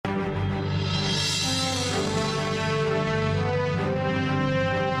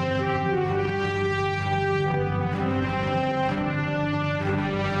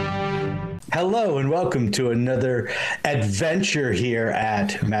Hello and welcome to another adventure here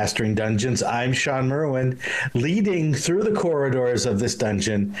at Mastering Dungeons. I'm Sean Merwin, leading through the corridors of this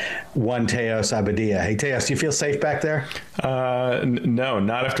dungeon, one Teos Abadia. Hey, Teos, do you feel safe back there? No,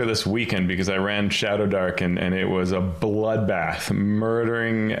 not after this weekend because I ran Shadow Dark and it was a bloodbath,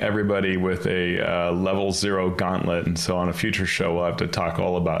 murdering everybody with a level 0 gauntlet. And so on a future show, we'll have to talk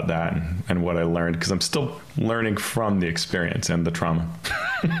all about that and what I learned because I'm still learning from the experience and the trauma.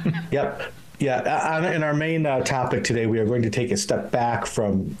 Yep. Yeah, in our main topic today, we are going to take a step back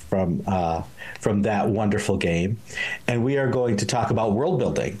from that wonderful game, and we are going to talk about world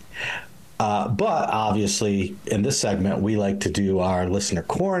building. But obviously, in this segment, we like to do our listener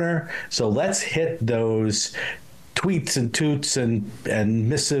corner. So let's hit those tweets and toots and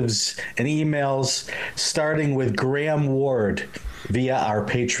missives and emails, starting with Graham Ward via our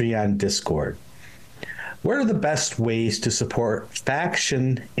Patreon Discord. What are the best ways to support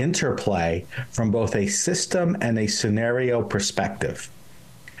faction interplay from both a system and a scenario perspective?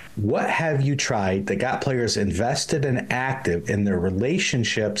 What have you tried that got players invested and active in their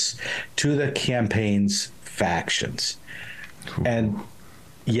relationships to the campaign's factions? Cool. And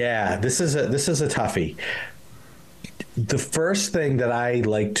yeah, this is a toughie. The first thing that I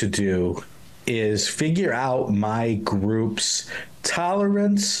like to do is figure out my group's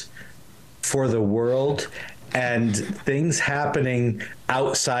tolerance for the world and things happening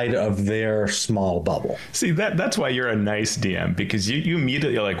outside of their small bubble. See, that's why you're a nice DM, because you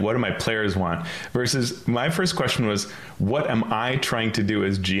immediately are like, what do my players want? Versus my first question was, what am I trying to do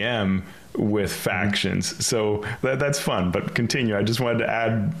as GM with factions? So that's fun, but continue. I just wanted to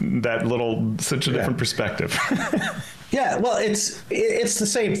add that such a different perspective. Yeah, well, it's the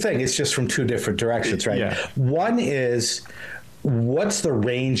same thing. It's just from two different directions, right? Yeah. One is, what's the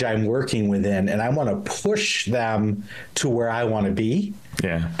range I'm working within, and I want to push them to where I want to be.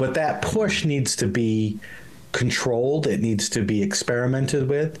 Yeah. But that push needs to be controlled. It needs to be experimented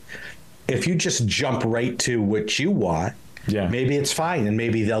with. If you just jump right to what you want, maybe it's fine, and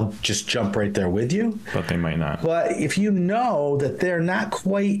maybe they'll just jump right there with you. But they might not. But if you know that they're not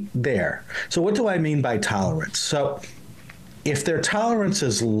quite there. So what do I mean by tolerance? So if their tolerance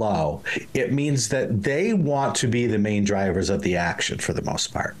is low, it means that they want to be the main drivers of the action for the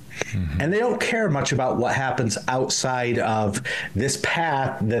most part. Mm-hmm. And they don't care much about what happens outside of this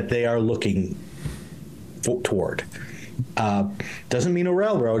path that they are looking toward. Doesn't mean a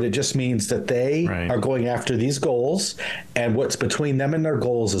railroad. It just means that they are going after these goals, and what's between them and their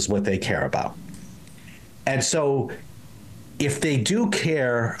goals is what they care about. And so if they do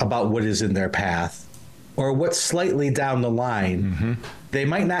care about what is in their path, or what's slightly down the line, they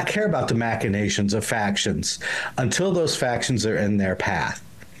might not care about the machinations of factions until those factions are in their path.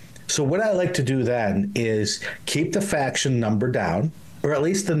 So what I like to do then is keep the faction number down, or at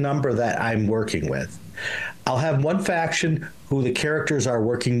least the number that I'm working with. I'll have one faction who the characters are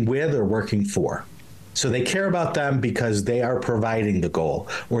working with or working for. So they care about them because they are providing the goal,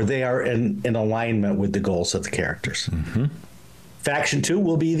 or they are in alignment with the goals of the characters. Mm-hmm. Faction 2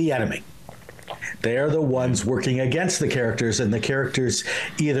 will be the enemy. They are the ones working against the characters, and the characters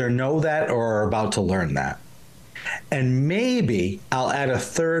either know that or are about to learn that. And maybe I'll add a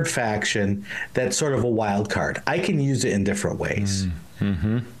third faction that's sort of a wild card. I can use it in different ways.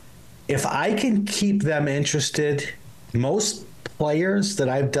 Mm-hmm. If I can keep them interested, most players that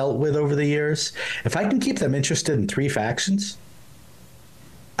I've dealt with over the years, if I can keep them interested in 3 factions,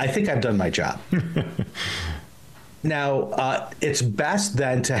 I think I've done my job. Now, it's best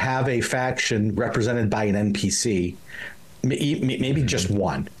then to have a faction represented by an NPC, maybe just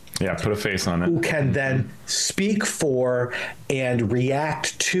one. Yeah, put a face on it. Who can then speak for and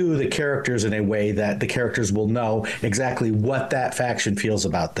react to the characters in a way that the characters will know exactly what that faction feels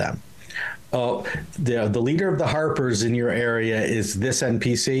about them. Oh, the leader of the Harpers in your area is this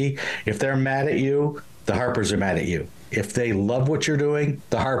NPC. If they're mad at you, the Harpers are mad at you. If they love what you're doing,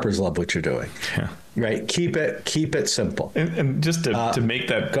 the Harpers love what you're doing. Yeah. Right. Keep it simple. And just to make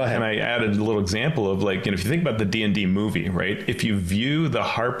that, go ahead. And I added a little example of, like, if you think about the D&D movie, right? If you view the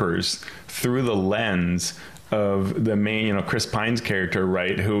Harpers through the lens of the main, Chris Pine's character,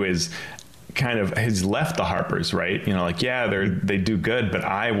 right, who is kind of has left the Harpers, right? They do good, but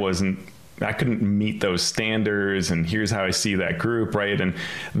I couldn't meet those standards, and here's how I see that group, right? And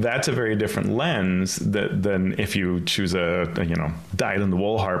that's a very different lens than if you choose a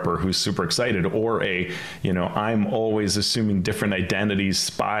dyed-in-the-wool Harper who's super excited, or I'm always assuming different identities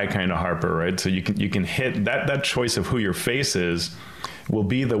spy kind of Harper, right? So you can hit that choice of who your face is will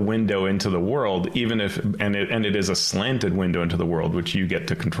be the window into the world, even if it is a slanted window into the world, which you get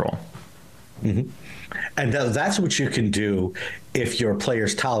to control. And that's what you can do if your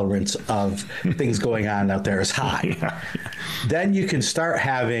player's tolerance of things going on out there is high. Yeah. Then you can start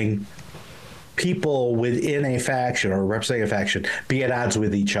having people within a faction or representing a faction be at odds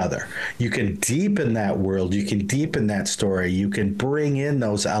with each other. You can deepen that world. You can deepen that story. You can bring in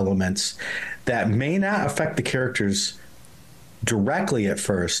those elements that may not affect the characters directly at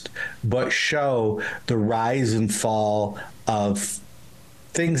first, but show the rise and fall of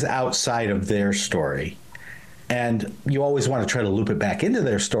things outside of their story. And you always want to try to loop it back into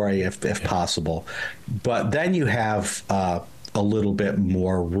their story if possible. But then you have a little bit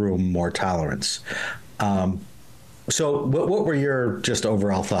more room, more tolerance. So what were your just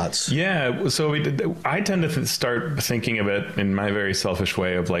overall thoughts? Yeah, so I tend to start thinking of it in my very selfish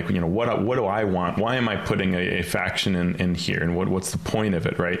way of like, what do I want? Why am I putting a faction in here? And what's the point of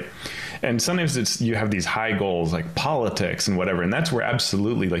it, right? And sometimes you have these high goals like politics and whatever. And that's where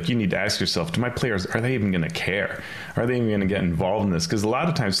absolutely like you need to ask yourself, do my players, are they even going to care? Are they even going to get involved in this? Because a lot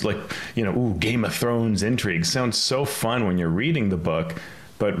of times like, Game of Thrones intrigue sounds so fun when you're reading the book,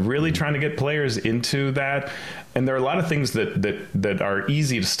 but really trying to get players into that. And there are a lot of things that are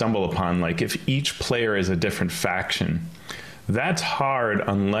easy to stumble upon. Like if each player is a different faction, that's hard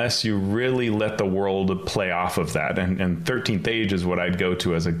unless you really let the world play off of that. And 13th Age is what I'd go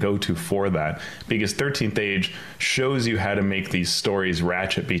to as a go-to for that, because 13th Age shows you how to make these stories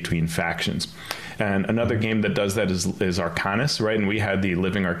ratchet between factions. And another game that does that is Arcanus, right? And we had the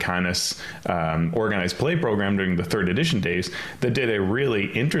Living Arcanus organized play program during the 3rd edition days that did a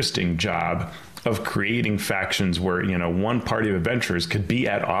really interesting job of creating factions where, one party of adventurers could be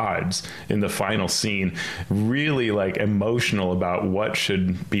at odds in the final scene, really like emotional about what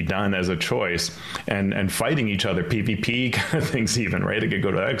should be done as a choice and fighting each other, PvP kind of things even, right? It could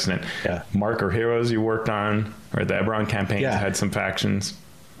go to that extent. Yeah. Marker Heroes you worked on, or the Eberron campaigns had some factions.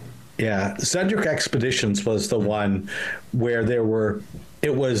 Yeah. Cedric Expeditions was the one where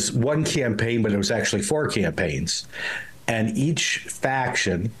it was one campaign, but it was actually 4 campaigns. And each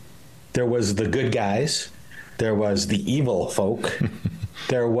faction, there was the good guys, there was the evil folk,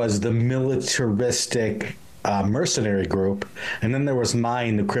 there was the militaristic mercenary group, and then there was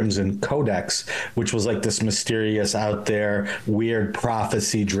mine, the Crimson Codex, which was like this mysterious, out there, weird,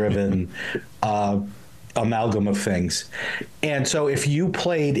 prophecy-driven amalgam of things. And so if you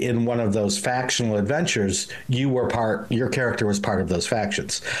played in one of those factional adventures, your character was part of those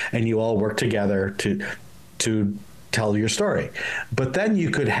factions, and you all worked together to tell your story. But then you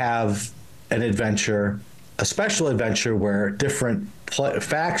could have an adventure, a special adventure where different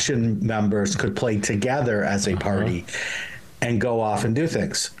faction members could play together as a party and go off and do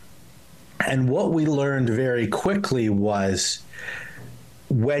things. And what we learned very quickly was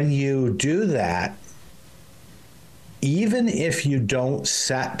when you do that, even if you don't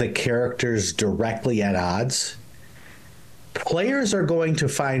set the characters directly at odds, players are going to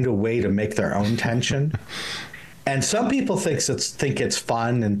find a way to make their own tension. And some people think it's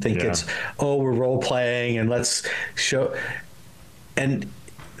fun and think it's, we're role playing and let's show. And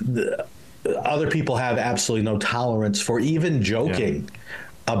other people have absolutely no tolerance for even joking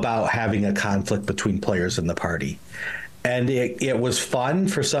about having a conflict between players in the party. And it was fun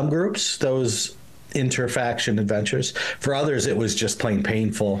for some groups, those interfaction adventures. For others, it was just plain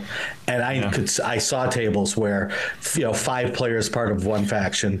painful. And I saw tables where 5 players part of one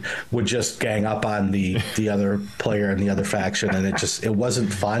faction would just gang up on the other player in the other faction, and it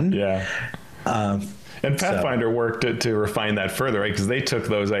wasn't fun. And Pathfinder worked to refine that further, right? Because they took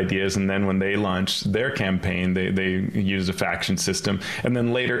those ideas, and then when they launched their campaign, they used a faction system. And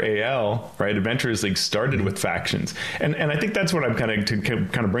then later AL, right, Adventurers League started with factions. And I think that's what I'm kind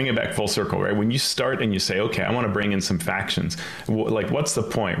of bring it back full circle, right? When you start and you say, okay, I want to bring in some factions, like what's the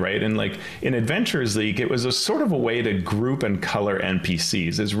point, right? And like in Adventurers League, it was a sort of a way to group and color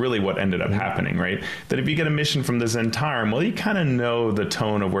NPCs is really what ended up happening, right? That if you get a mission from the Zentarum, well, you kind of know the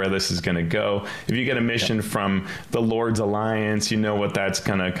tone of where this is going to go. If you get a mission from the Lord's Alliance, you know what that's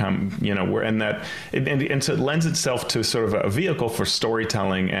going to come, and so it lends itself to sort of a vehicle for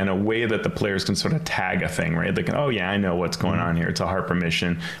storytelling and a way that the players can sort of tag a thing, right? They can, I know what's going on here. It's a Harper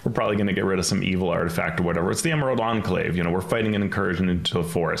mission. We're probably going to get rid of some evil artifact or whatever. It's the Emerald Enclave. We're fighting an incursion into a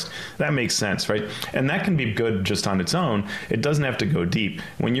forest. That makes sense, right? And that can be good just on its own. It doesn't have to go deep.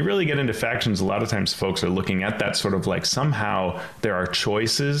 When you really get into factions, a lot of times folks are looking at that sort of like somehow there are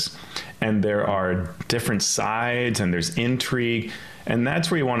choices and there are different sides and there's intrigue. And that's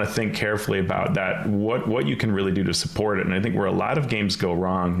where you want to think carefully about that, what you can really do to support it. And I think where a lot of games go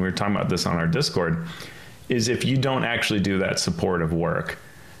wrong, we were talking about this on our Discord, is if you don't actually do that supportive work.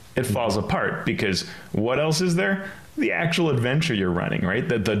 it falls apart, because what else is there? The actual adventure you're running, right?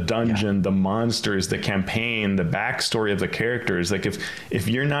 The dungeon, the monsters, the campaign, the backstory of the characters. Like if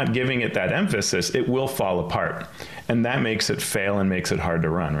you're not giving it that emphasis, it will fall apart. And that makes it fail and makes it hard to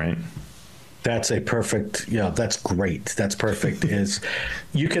run, right? That's a perfect, that's great. That's perfect. Is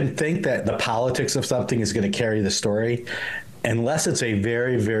you can think that the politics of something is going to carry the story, unless it's a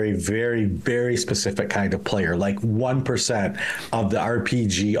very, very, very, very specific kind of player. Like 1% of the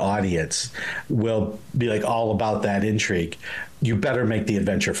RPG audience will be like all about that intrigue. You better make the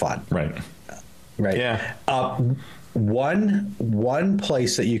adventure fun. Right. Right. Yeah. One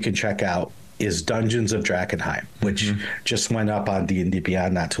place that you can check out is Dungeons of Drakkenheim, which just went up on D&D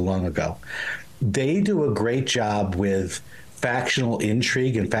Beyond not too long ago. They do a great job with factional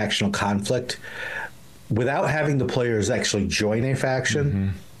intrigue and factional conflict without having the players actually join a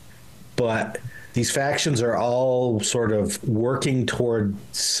faction. But these factions are all sort of working toward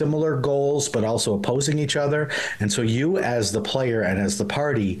similar goals, but also opposing each other. And so you, as the player and as the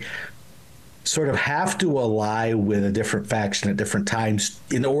party, sort of have to ally with a different faction at different times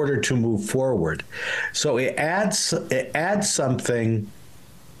in order to move forward. So it adds something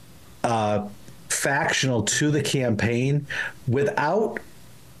factional to the campaign without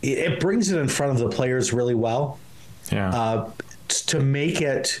it brings it in front of the players really well. To make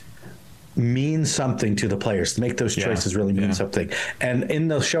it mean something to the players, to make those choices really mean something. And in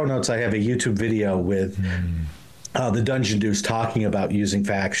the show notes, I have a YouTube video with the Dungeon Dudes talking about using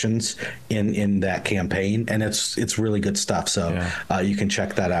factions in that campaign, and it's really good stuff. So you can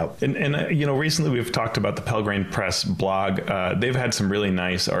check that out. And recently we've talked about the Pelgrane Press blog. They've had some really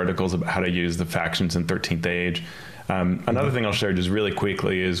nice articles about how to use the factions in 13th Age. Another thing I'll share just really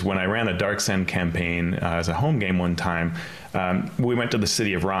quickly is when I ran a Dark Sand campaign as a home game one time, we went to the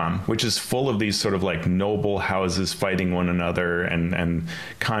city of Ram, which is full of these sort of like noble houses fighting one another and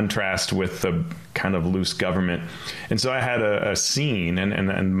contrast with the kind of loose government. And so I had a scene,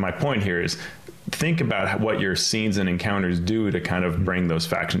 and my point here is think about what your scenes and encounters do to kind of bring those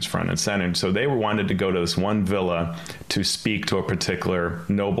factions front and center. And so they wanted to go to this one villa to speak to a particular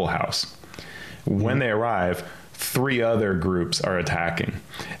noble house. When they arrive, 3 other groups are attacking,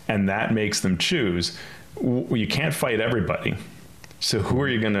 and that makes them choose. You can't fight everybody, so who are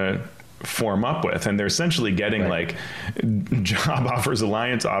you going to form up with? And they're essentially getting like job offers,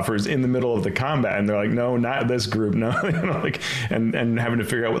 alliance offers in the middle of the combat, and they're like, no, not this group, no. And having to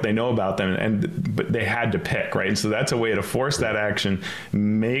figure out what they know about them, but they had to pick, right? And so that's a way to force that action,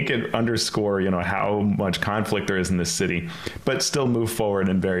 make it underscore how much conflict there is in this city, but still move forward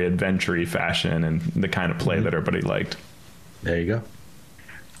in very adventure-y fashion and the kind of play that everybody liked. There you go.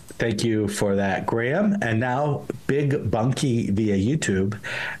 Thank you for that, Graham. And now Big Bunky via YouTube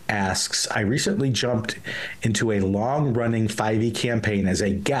asks, I recently jumped into a long-running 5e campaign as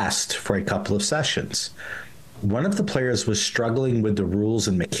a guest for a couple of sessions. One of the players was struggling with the rules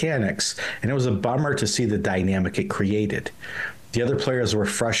and mechanics, and it was a bummer to see the dynamic it created. The other players were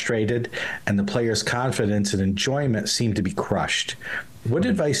frustrated, and the players' confidence and enjoyment seemed to be crushed. What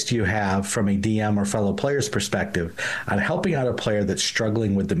advice do you have from a DM or fellow player's perspective on helping out a player that's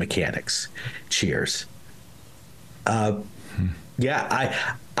struggling with the mechanics? Cheers. I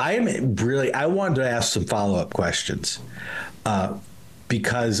wanted to ask some follow-up questions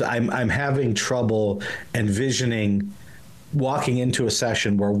because I'm having trouble envisioning walking into a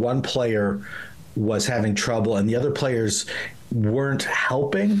session where one player was having trouble and the other players weren't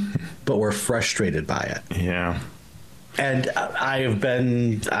helping but were frustrated by it. Yeah. And I've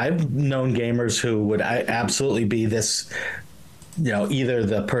known gamers who would absolutely be this, either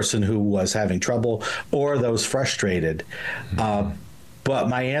the person who was having trouble or those frustrated. But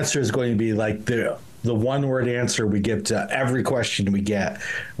my answer is going to be like the one-word answer we give to every question we get,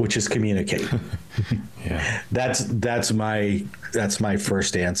 which is communicate. Yeah. That's my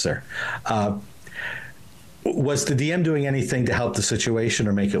first answer. Was the DM doing anything to help the situation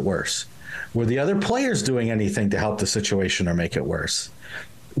or make it worse? Were the other players doing anything to help the situation or make it worse?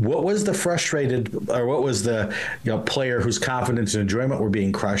 What was the frustrated, or what was the player whose confidence and enjoyment were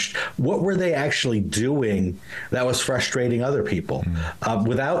being crushed? What were they actually doing that was frustrating other people?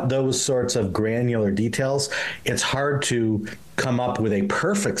 Without those sorts of granular details, it's hard to come up with a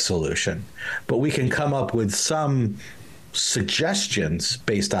perfect solution, but we can come up with some suggestions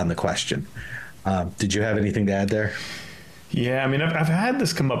based on the question. Did you have anything to add there? Yeah, I mean, I've had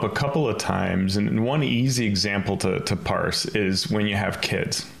this come up a couple of times, and one easy example to parse is when you have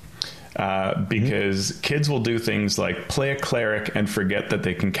kids. Because kids will do things like play a cleric and forget that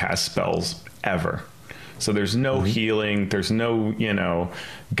they can cast spells ever. So there's no healing, there's no,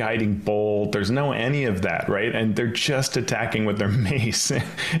 guiding bolt, there's no any of that, right? And they're just attacking with their mace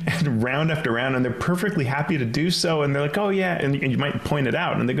and round after round, and they're perfectly happy to do so. And they're like, oh yeah, and you might point it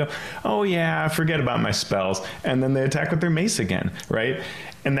out, and they go, oh yeah, forget about my spells. And then they attack with their mace again, right?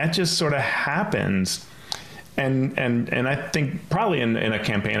 And that just sort of happens. And I think probably in a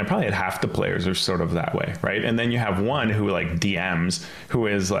campaign, I probably had half the players are sort of that way, right? And then you have one who like DMs, who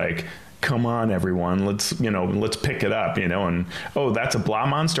is like, come on, everyone, let's pick it up, and, oh, that's a blah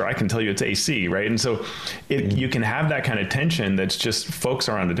monster. I can tell you it's AC, right? And so you can have that kind of tension that's just folks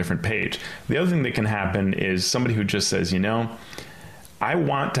are on a different page. The other thing that can happen is somebody who just says, I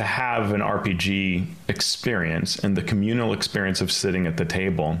want to have an RPG experience and the communal experience of sitting at the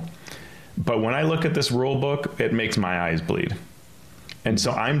table. But when I look at this rule book, it makes my eyes bleed. And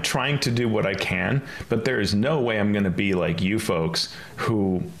so I'm trying to do what I can, but there is no way I'm going to be like you folks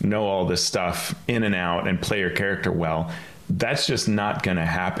who know all this stuff in and out and play your character well. That's just not going to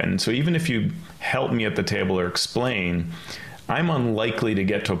happen. So even if you help me at the table or explain, I'm unlikely to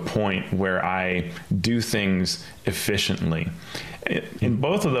get to a point where I do things efficiently. In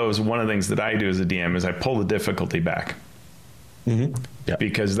both of those, one of the things that I do as a DM is I pull the difficulty back. Mm-hmm. Yep.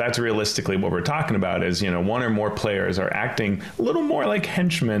 Because that's realistically what we're talking about is, one or more players are acting a little more like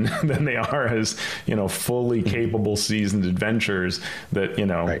henchmen than they are as, fully capable seasoned adventurers that,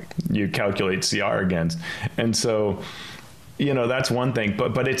 right. You calculate CR against. And so, that's one thing,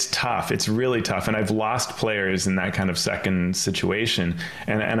 but it's tough. It's really tough. And I've lost players in that kind of second situation.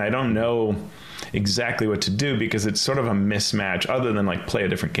 And I don't know exactly what to do because it's sort of a mismatch other than like play a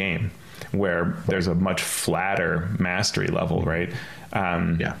different game where there's a much flatter mastery level, right?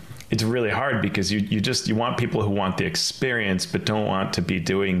 It's really hard because you want people who want the experience but don't want to be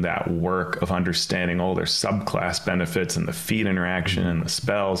doing that work of understanding all their subclass benefits and the feat interaction and the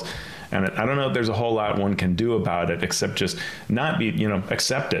spells. And I don't know if there's a whole lot one can do about it except just not be,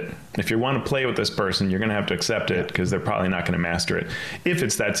 accept it. If you want to play with this person, you're going to have to accept it because they're probably not going to master it. If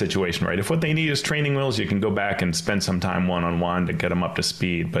it's that situation, right? If what they need is training wheels, you can go back and spend some time one-on-one to get them up to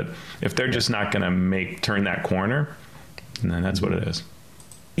speed. But if they're just not going to turn that corner, then that's what it is.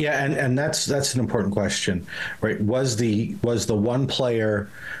 Yeah, and that's an important question, right? Was the one player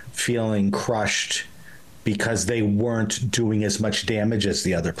feeling crushed because they weren't doing as much damage as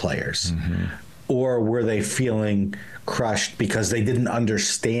the other players? Mm-hmm. Or were they feeling crushed because they didn't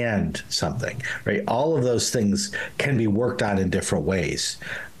understand something, right? All of those things can be worked on in different ways.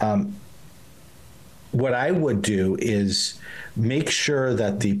 What I would do is make sure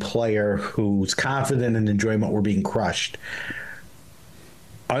that the player who's confident and enjoyment were being crushed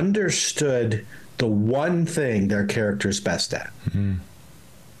understood the one thing their character's best at. Mm-hmm.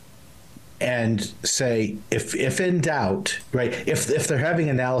 And say, if in doubt, right, if they're having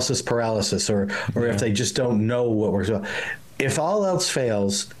analysis paralysis or if they just don't know what we're doing, if all else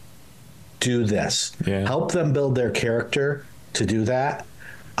fails, do this. Yeah. Help them build their character to do that.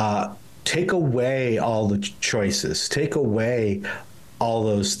 Take away all the choices. Take away all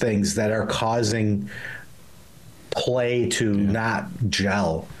those things that are causing play to not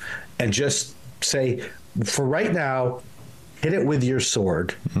gel. And just say, for right now, hit it with your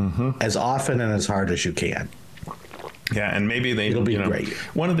sword as often and as hard as you can. Yeah, and maybe it'll be great.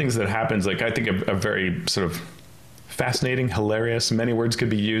 One of the things that happens, like I think a very sort of fascinating, hilarious, many words could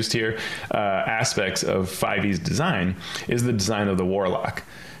be used here, aspects of 5e's design is the design of the warlock.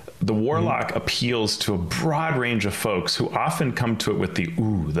 The warlock appeals to a broad range of folks who often come to it with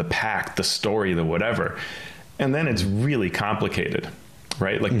the pact, the story, the whatever. And then it's really complicated.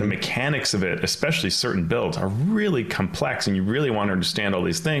 Right? Like the mechanics of it, especially certain builds, are really complex and you really want to understand all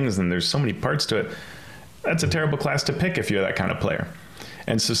these things and there's so many parts to it. That's a terrible class to pick if you're that kind of player.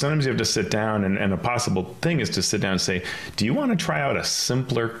 And so sometimes you have to sit down and a possible thing is to sit down and say, do you want to try out a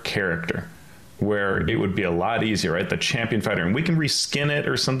simpler character where it would be a lot easier, right? The champion fighter, and we can reskin it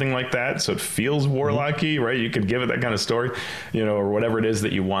or something like that so it feels warlocky, right? You could give it that kind of story, or whatever it is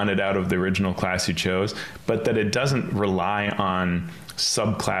that you wanted out of the original class you chose, but that it doesn't rely on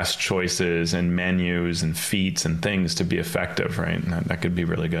subclass choices and menus and feats and things to be effective, right? And that could be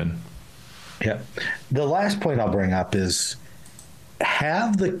really good. Yeah. The last point I'll bring up is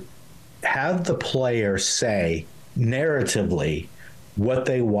have the player say narratively what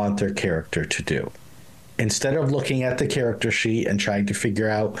they want their character to do. Instead of looking at the character sheet and trying to figure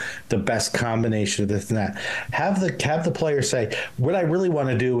out the best combination of this and that, have the player say, what I really want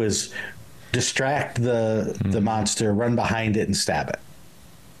to do is distract the monster, run behind it, and stab it.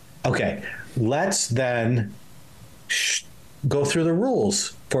 Okay, let's then go through the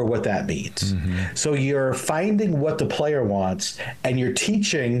rules for what that means. Mm-hmm. So you're finding what the player wants, and you're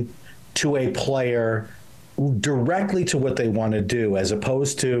teaching to a player directly to what they want to do, as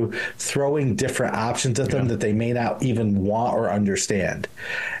opposed to throwing different options at them that they may not even want or understand.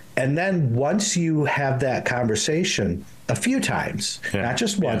 And then once you have that conversation a few times, not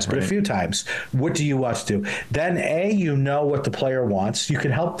just once, but a few times, what do you want to do? Then you know what the player wants. You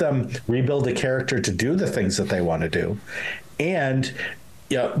can help them rebuild a character to do the things that they want to do. And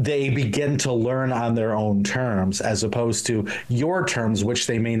they begin to learn on their own terms, as opposed to your terms, which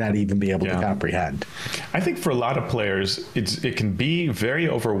they may not even be able to comprehend. I think for a lot of players, it can be very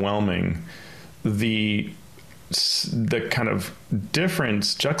overwhelming, the kind of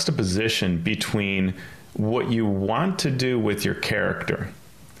difference, juxtaposition between what you want to do with your character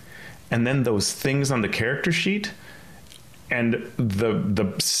and then those things on the character sheet, and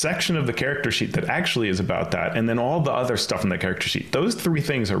the section of the character sheet that actually is about that, and then all the other stuff in the character sheet. Those three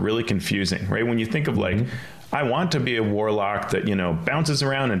things are really confusing, right? When you think of like, I want to be a warlock that, bounces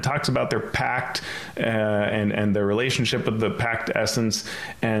around and talks about their pact and their relationship with the pact essence,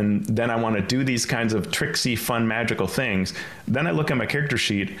 and then I want to do these kinds of tricksy, fun, magical things. Then I look at my character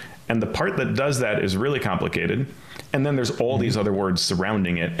sheet, and the part that does that is really complicated. And then there's all these other words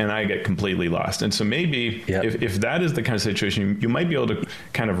surrounding it, and I get completely lost. And so maybe if that is the kind of situation, you might be able to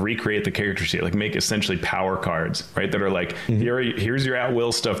kind of recreate the character sheet, like make essentially power cards, right? That are like, here's your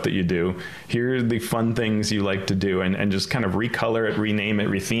at-will stuff that you do. Here are the fun things you like to do, and just kind of recolor it, rename it,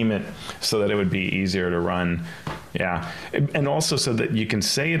 retheme it, so that it would be easier to run. Yeah. And also so that you can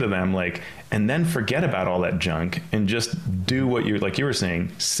say to them, like, and then forget about all that junk and just do what you, like you were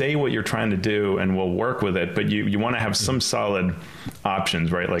saying, say what you're trying to do, and we'll work with it. But you want to have some solid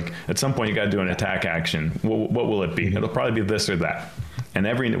options, right? Like at some point you got to do an attack action. What will it be? It'll probably be this or that.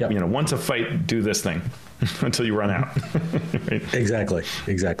 And once a fight, do this thing until you run out. Right? Exactly.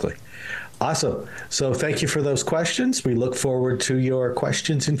 Awesome. So thank you for those questions. We look forward to your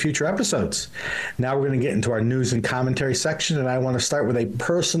questions in future episodes. Now we're going to get into our news and commentary section, and I want to start with a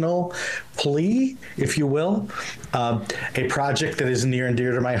personal plea, if you will. A project that is near and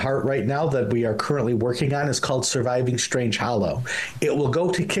dear to my heart right now that we are currently working on is called Surviving Strange Hollow. It will go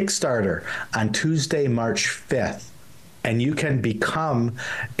to Kickstarter on Tuesday, March 5th. And you can become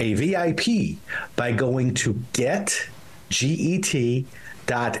a VIP by going to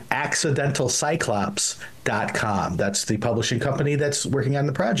get.accidentalcyclops.com. That's the publishing company that's working on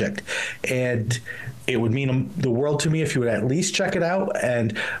the project. And it would mean the world to me if you would at least check it out.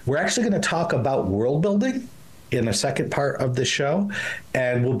 And we're actually going to talk about world building in the second part of the show.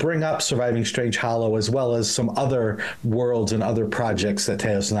 And we'll bring up Surviving Strange Hollow as well as some other worlds and other projects that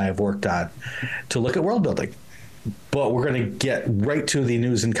Teos and I have worked on to look at world building. But we're going to get right to the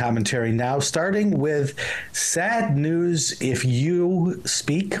news and commentary now, starting with sad news if you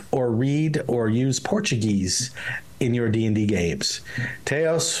speak or read or use Portuguese in your D&D games.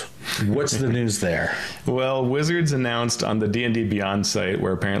 Teos, what's the news there? Well, Wizards announced on the D&D Beyond site,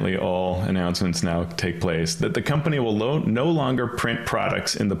 where apparently all announcements now take place, that the company will no longer print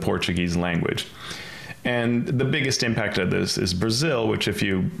products in the Portuguese language. And the biggest impact of this is Brazil, which, if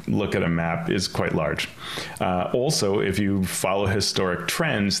you look at a map, is quite large. Also, if you follow historic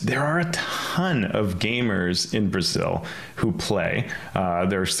trends, there are a ton of gamers in Brazil who play.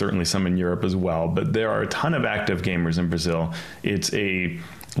 There's certainly some in Europe as well, but there are a ton of active gamers in Brazil. It's a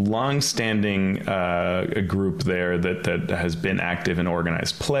long-standing group there that has been active in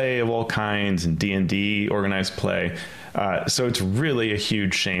organized play of all kinds and D&D organized play. So it's really a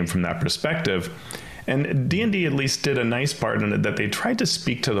huge shame from that perspective. And D&D at least did a nice part in it, that they tried to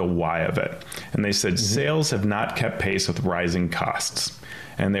speak to the why of it. And they said sales have not kept pace with rising costs.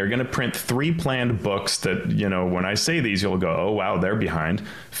 And they're going to print 3 planned books that, when I say these, you'll go, oh, wow, they're behind.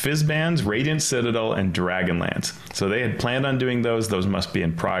 Fizzbands, Radiant Citadel, and Dragonlance. So they had planned on doing those. Those must be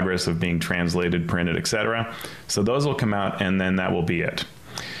in progress of being translated, printed, etc. So those will come out, and then that will be it.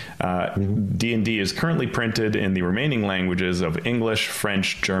 D&D is currently printed in the remaining languages of English,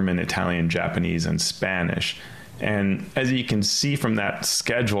 French, German, Italian, Japanese, and Spanish. And as you can see from that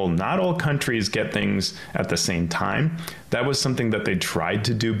schedule, not all countries get things at the same time. That was something that they tried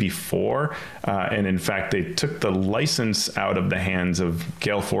to do before. And in fact, they took the license out of the hands of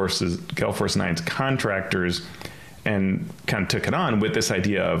Gale Force 9's contractors and kind of took it on with this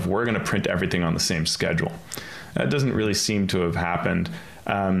idea of, we're going to print everything on the same schedule. That doesn't really seem to have happened.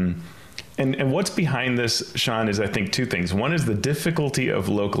 And what's behind this, Sean, is I think 2 things. One is the difficulty of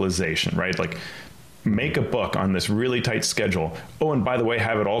localization, right? Like, make a book on this really tight schedule. Oh, and by the way,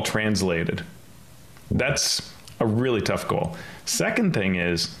 have it all translated. That's a really tough goal. Second thing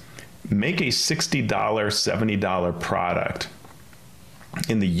is, make a $60, $70 product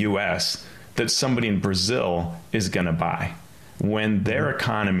in the US that somebody in Brazil is going to buy. when their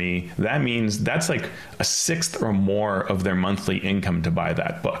economy, that means that's like a sixth or more of their monthly income to buy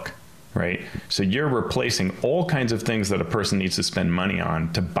that book, right? So you're replacing all kinds of things that a person needs to spend money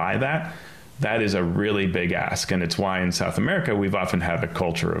on to buy that. That is a really big ask. And it's why in South America, we've often had a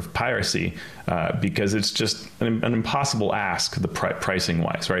culture of piracy because it's just an impossible ask, the pricing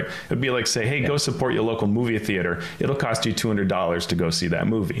wise, right? It'd be like, say, hey, go support your local movie theater. It'll cost you $200 to go see that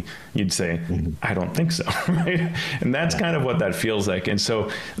movie. You'd say, I don't think so, right? And that's kind of what that feels like. And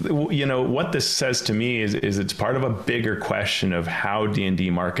so, you know, what this says to me is it's part of a bigger question of how D&D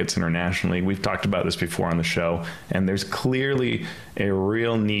markets internationally. We've talked about this before on the show, and there's clearly a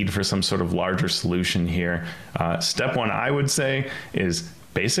real need for some sort of larger solution here. Step one, I would say, is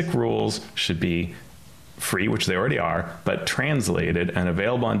basic rules should be free, which they already are, but translated and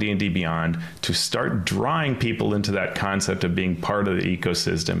available on D&D Beyond to start drawing people into that concept of being part of the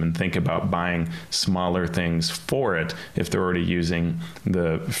ecosystem and think about buying smaller things for it if they're already using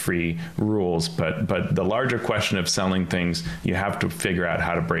the free rules. But the larger question of selling things, you have to figure out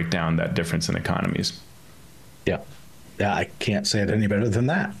how to break down that difference in economies. Yeah. Yeah, I can't say it any better than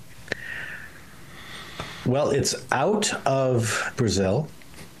that. Well, it's out of Brazil,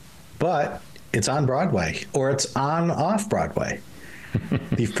 but it's on Broadway, or it's on off-Broadway.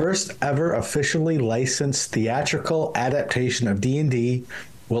 The first ever officially licensed theatrical adaptation of D&D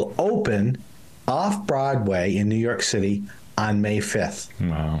will open off-Broadway in New York City on May 5th.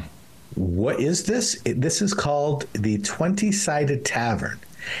 Wow. What is this? This is called the 20-Sided Tavern.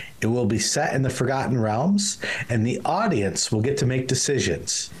 It will be set in the Forgotten Realms, and the audience will get to make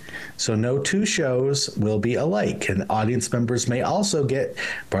decisions. So no two shows will be alike, and audience members may also get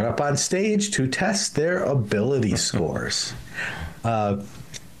brought up on stage to test their ability scores. What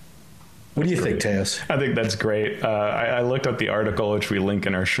do you think, Teos? I think that's great. I looked up the article, which we link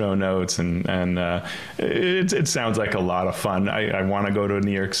in our show notes, and it sounds like a lot of fun. I want to go to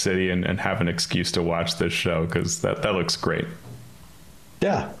New York City and have an excuse to watch this show because that looks great.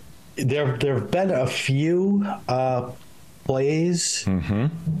 Yeah. There have been a few plays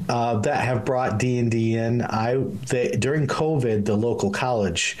that have brought D&D in. During COVID, the local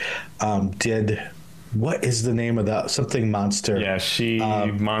college did, what is the name of that? Something monster. Yeah,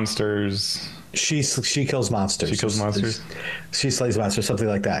 monsters. She kills monsters. She kills monsters. She slays monsters, something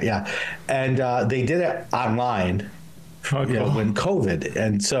like that. Yeah, and they did it online. Oh, cool. When COVID,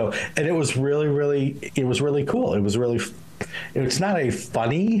 and it was really cool. It was really. It's not a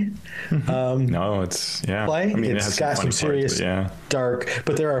funny no, it's play. I mean, it's got some serious dark,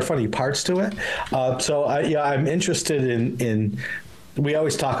 but there are funny parts to it. I'm interested in we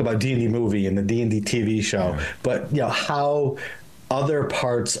always talk about D&D movie and the D&D TV show, but how other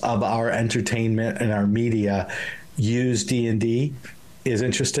parts of our entertainment and our media use D&D is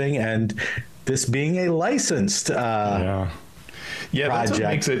interesting, and this being a licensed Yeah, project. That's what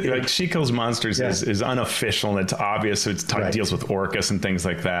makes it like She Kills Monsters is unofficial, and it's obvious. It deals with Orcus and things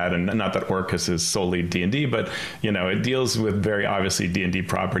like that, and not that Orcus is solely D&D, but it deals with very obviously D&D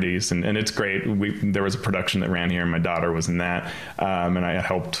properties, and it's great. There was a production that ran here, and my daughter was in that, and I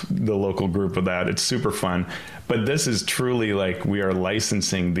helped the local group with that. It's super fun. But this is truly like we are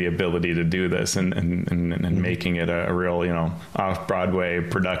licensing the ability to do this and making it a real off-Broadway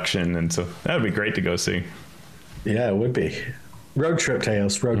production, and so that would be great to go see. Yeah, it would be. Road trip,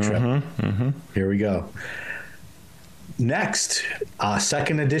 Teos. Road trip. Here we go. Next,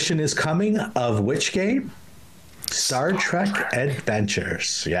 second edition is coming of which game? Star Trek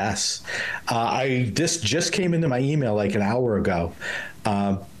Adventures. Yes. This just came into my email like an hour ago.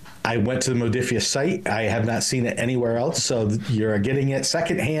 I went to the Modiphius site. I have not seen it anywhere else, so you're getting it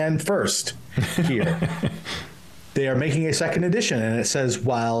secondhand first here. They are making a second edition, and it says,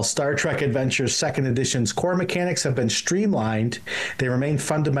 while Star Trek Adventures second edition's core mechanics have been streamlined, they remain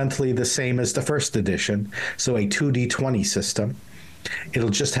fundamentally the same as the first edition, so a 2d20 system. It'll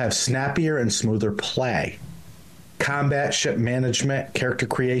just have snappier and smoother play. Combat, ship management, character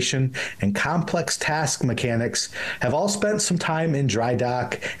creation, and complex task mechanics have all spent some time in dry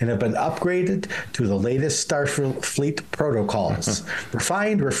dock and have been upgraded to the latest Starfleet protocols,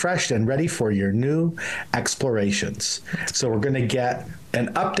 refined, refreshed, and ready for your new explorations. So we're going to get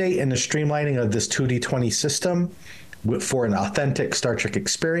an update and a streamlining of this 2d20 system for an authentic Star Trek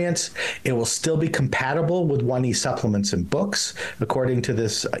experience. It will still be compatible with 1E supplements and books, according to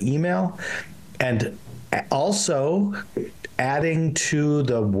this email. And also, adding to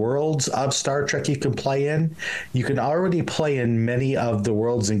the worlds of Star Trek you can play in, you can already play in many of the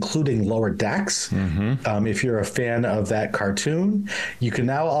worlds, including Lower Decks. If you're a fan of that cartoon, you can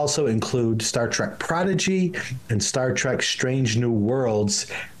now also include Star Trek Prodigy and Star Trek Strange New Worlds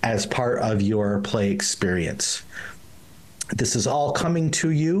as part of your play experience. This is all coming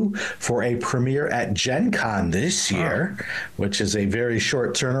to you for a premiere at Gen Con this year, which is a very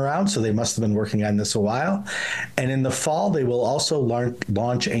short turnaround, so they must have been working on this a while. And in the fall, they will also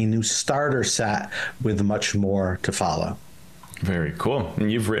launch a new starter set with much more to follow. Very cool.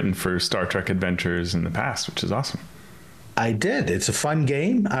 And you've written for Star Trek Adventures in the past, which is awesome. I did. It's a fun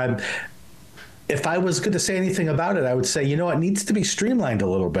game. If I was going to say anything about it, I would say, it needs to be streamlined a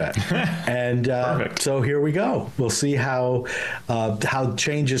little bit. And so here we go. We'll see how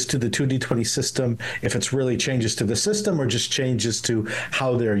changes to the 2D20 system, if it's really changes to the system or just changes to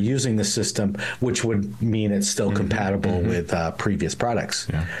how they're using the system, which would mean it's still compatible with previous products.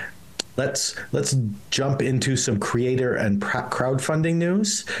 Yeah. Let's jump into some creator and crowdfunding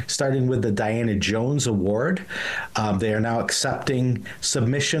news, starting with the Diana Jones Award. They are now accepting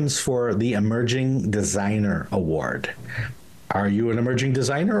submissions for the Emerging Designer Award. Are you an emerging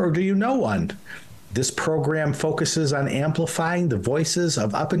designer or do you know one? This program focuses on amplifying the voices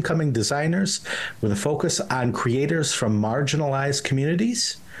of up-and-coming designers with a focus on creators from marginalized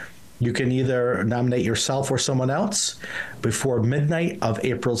communities. You can either nominate yourself or someone else before midnight of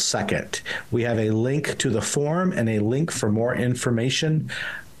April 2nd. We have a link to the form and a link for more information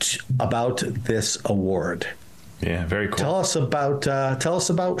about this award. Yeah, very cool. Tell us about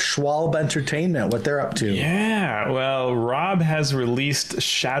Schwalb Entertainment, what they're up to. Yeah, well, Rob has released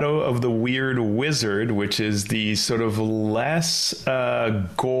Shadow of the Weird Wizard, which is the sort of less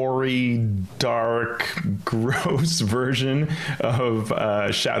gory, dark, gross version of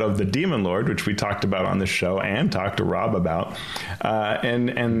Shadow of the Demon Lord, which we talked about on the show and talked to Rob about.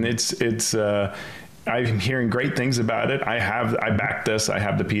 And it's I'm hearing great things about it. I backed this. I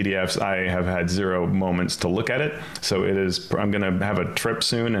have the PDFs. I have had zero moments to look at it. So I'm going to have a trip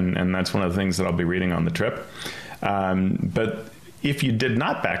soon, and that's one of the things that I'll be reading on the trip. But if you did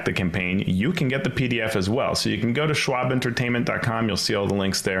not back the campaign, you can get the PDF as well. So you can go to schwabentertainment.com. You'll see all the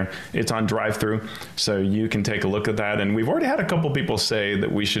links there. It's on drive-through, so you can take a look at that. And we've already had a couple people say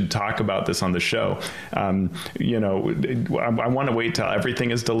that we should talk about this on the show. I want to wait till everything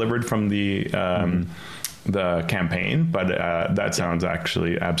is delivered from the campaign, but that sounds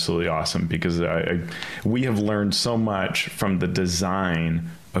actually absolutely awesome because we have learned so much from the design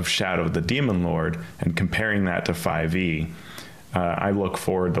of Shadow of the Demon Lord and comparing that to 5e. I look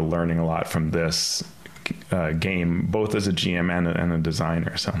forward to learning a lot from this game, both as a GM and a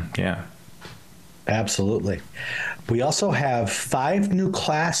designer. So, yeah. Absolutely. We also have 5 new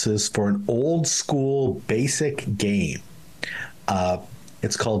classes for an old school basic game.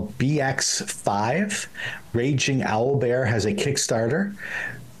 It's called BX5. Raging Owlbear has a Kickstarter.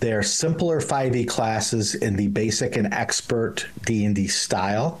 They're simpler 5e classes in the basic and expert D&D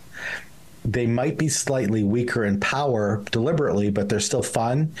style. They might be slightly weaker in power deliberately, but they're still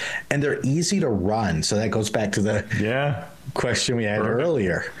fun and they're easy to run. So that goes back to the question we had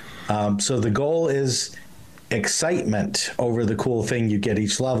earlier. So the goal is excitement over the cool thing you get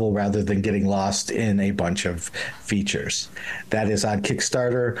each level rather than getting lost in a bunch of features. That is on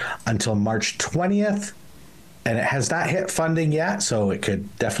Kickstarter until March 20th, and it has not hit funding yet, so it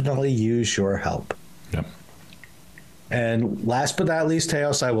could definitely use your help. Yep. And last but not least,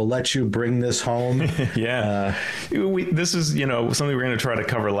 Teos, I will let you bring this home. Yeah. This is, something we were going to try to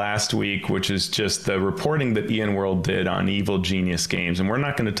cover last week, which is just the reporting that Ian World did on Evil Genius Games. And we're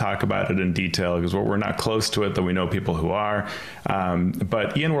not going to talk about it in detail because we're not close to it, though we know people who are.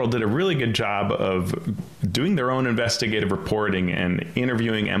 But Ian World did a really good job of doing their own investigative reporting and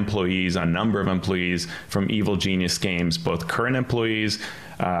interviewing employees, a number of employees from Evil Genius Games, both current employees,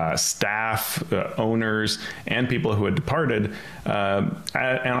 staff, owners, and people who had departed, and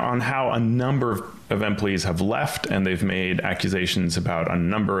on how a number of employees have left, and they've made accusations about a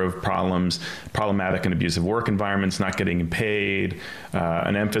number of problematic and abusive work environments, not getting paid,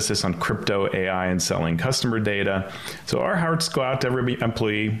 an emphasis on crypto, AI, and selling customer data. So our hearts go out to every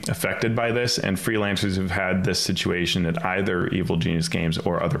employee affected by this, and freelancers who've had this situation at either Evil Genius Games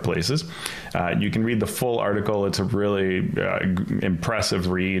or other places. You can read the full article. It's a really impressive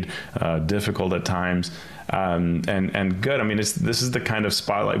read, difficult at times. And good. I mean, this is the kind of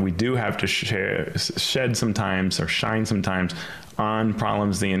spotlight we do have to shed sometimes or shine sometimes on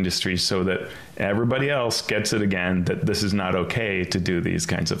problems in the industry so that everybody else gets it again, that this is not okay to do these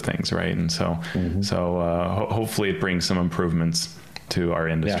kinds of things, right? And so, hopefully it brings some improvements to our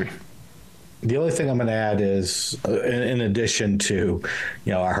industry. Yeah. The only thing I'm going to add is, in addition to,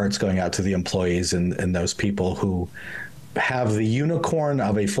 our hearts going out to the employees and those people who have the unicorn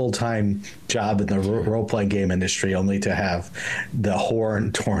of a full-time job in the role-playing game industry, only to have the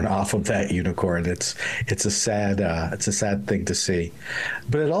horn torn off of that unicorn. It's a sad thing to see,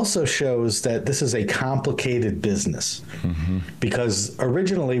 but it also shows that this is a complicated business, because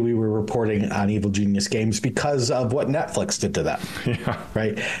originally we were reporting on Evil Genius games because of what Netflix did to them,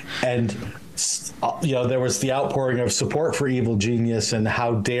 right? And there was the outpouring of support for Evil Genius and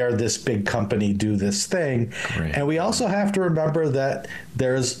how dare this big company do this thing. Great. And we also have to remember that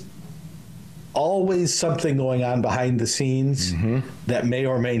there's always something going on behind the scenes that may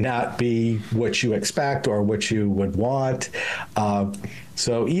or may not be what you expect or what you would want.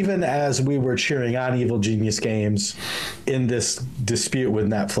 So even as we were cheering on Evil Genius games in this dispute with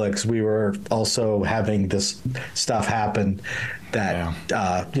Netflix, we were also having this stuff happen that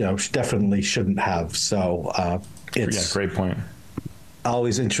definitely shouldn't have. So it's great point.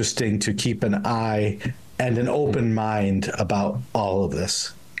 Always interesting to keep an eye and an open mind about all of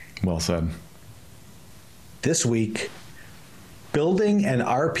this. Well said. This week, building an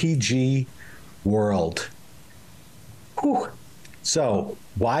RPG world. Whew. So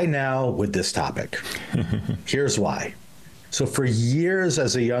why now with this topic? Here's why. So for years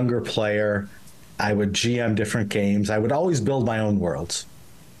as a younger player, I would GM different games. I would always build my own worlds.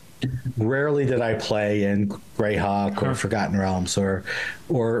 Rarely did I play in Greyhawk or Forgotten Realms or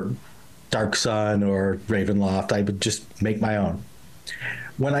Dark Sun or Ravenloft. I would just make my own.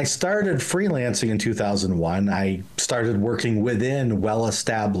 When I started freelancing in 2001, I started working within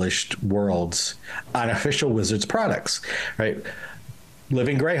well-established worlds on official Wizards products, right?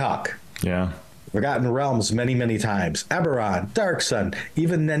 Living Greyhawk. Yeah. Forgotten Realms many, many times. Eberron, Dark Sun,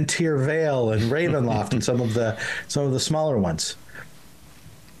 even Nentir Vale and Ravenloft and some of the smaller ones.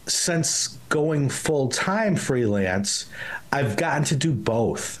 Since going full-time freelance, I've gotten to do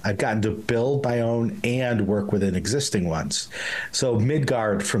both. I've gotten to build my own and work within existing ones. So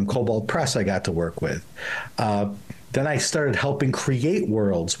Midgard from Cobalt Press I got to work with. Then I started helping create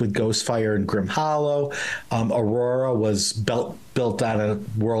worlds with Ghostfire and Grim Hollow. Aurora was built on a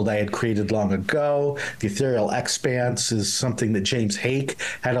world I had created long ago. The Ethereal Expanse is something that James Hake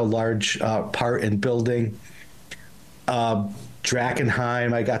had a large part in building.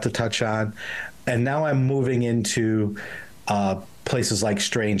 Drakenheim I got to touch on. And now I'm moving into places like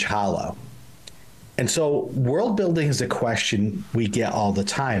Strange Hollow. And so world building is a question we get all the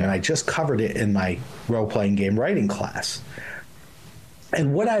time, and I just covered it in my role-playing game writing class.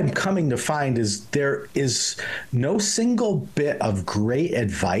 And what I'm coming to find is there is no single bit of great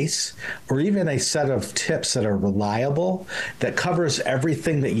advice or even a set of tips that are reliable that covers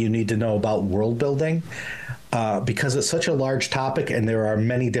everything that you need to know about world building. Because it's such a large topic and there are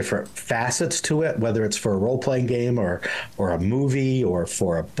many different facets to it, whether it's for a role-playing game or a movie or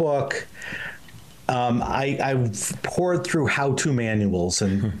for a book. I've poured through how-to manuals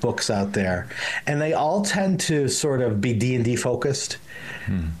and books out there, and they all tend to sort of be D&D focused.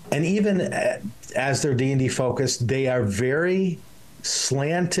 And even as they're D&D focused, they are very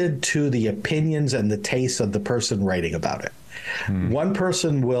slanted to the opinions and the tastes of the person writing about it. One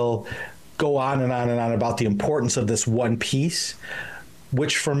person will go on and on and on about the importance of this one piece,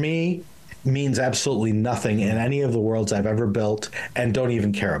 which for me means absolutely nothing in any of the worlds I've ever built and don't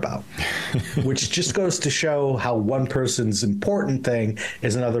even care about, which just goes to show how one person's important thing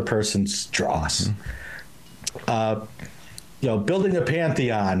is another person's dross. Building a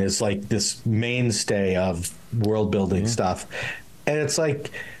pantheon is like this mainstay of world building stuff. And it's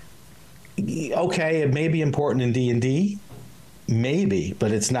like, okay, it may be important in D&D, maybe,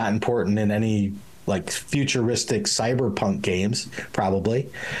 but it's not important in any like futuristic cyberpunk games, probably.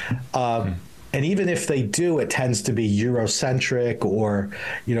 And even if they do, it tends to be Eurocentric or,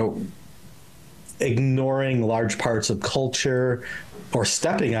 ignoring large parts of culture or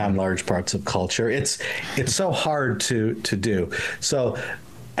stepping on large parts of culture. It's so hard to do. So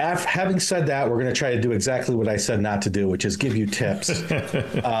having said that, we're going to try to do exactly what I said not to do, which is give you tips,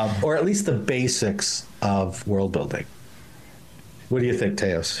 or at least the basics of world building. What do you think,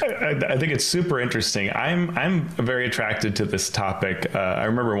 Teos? I think it's super interesting. I'm very attracted to this topic. I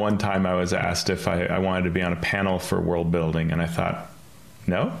remember one time I was asked if I wanted to be on a panel for world building, and I thought,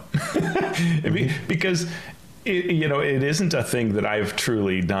 no, because it isn't a thing that I've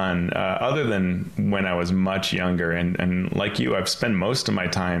truly done, other than when I was much younger. And like you, I've spent most of my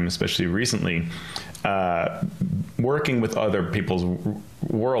time, especially recently, working with other people's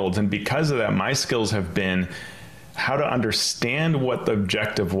worlds, and because of that, my skills have been how to understand what the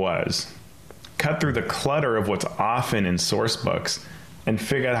objective was, cut through the clutter of what's often in source books, and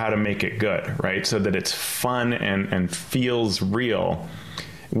figure out how to make it good, right? So that it's fun and feels real.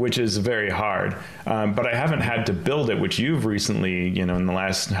 which is very hard. But I haven't had to build it, which you've recently, you know, in the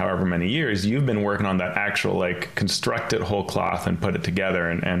last however many years, you've been working on that actual, like, construct it whole cloth and put it together.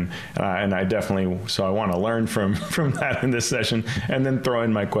 And I definitely, so I want to learn from that in this session, and then throw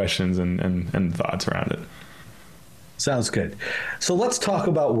in my questions and thoughts around it. Sounds good. So let's talk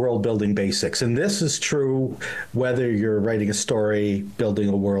about world building basics. And this is true whether you're writing a story, building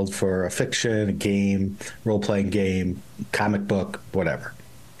a world for a fiction, a game, role-playing game, comic book, whatever.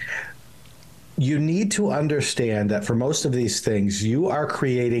 You need to understand that for most of these things, you are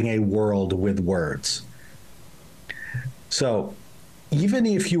creating a world with words. So even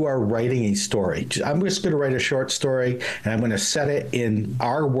if you are writing a story, I'm just going to write a short story and I'm going to set it in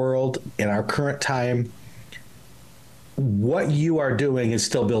our world, in our current time. What you are doing is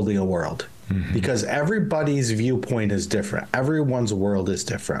still building a world, because everybody's viewpoint is different. Everyone's world is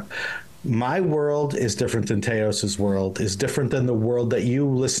different. My world is different than Teos's world, is different than the world that you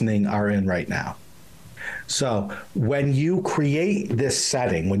listening are in right now. So when you create this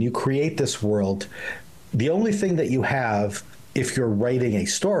setting, when you create this world, the only thing that you have, if you're writing a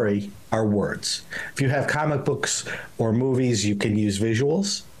story, are words. If you have comic books or movies, you can use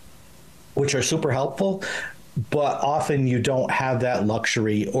visuals, which are super helpful. But often you don't have that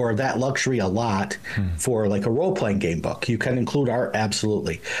luxury, or that luxury a lot for like a role-playing game book. You can include art,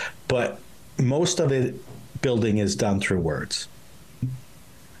 absolutely. But most of it building is done through words.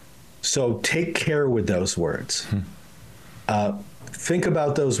 So take care with those words. Think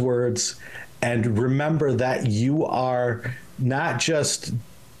about those words and remember that you are not just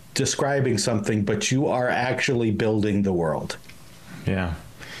describing something, but you are actually building the world. Yeah.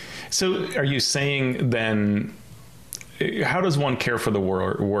 So are you saying then, how does one care for the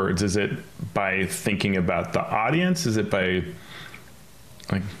words? Is it by thinking about the audience? Is it by,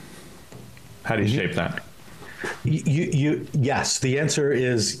 like, how do you shape that? Yes, the answer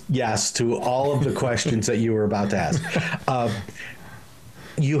is yes to all of the questions that you were about to ask.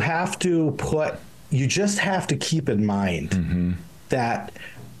 You just have to keep in mind that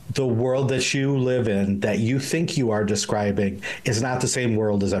the world that you live in, that you think you are describing, is not the same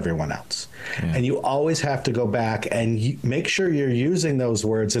world as everyone else. Yeah. And you always have to go back and make sure you're using those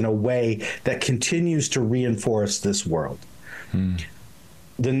words in a way that continues to reinforce this world.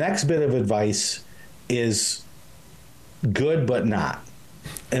 The next bit of advice is good, but not.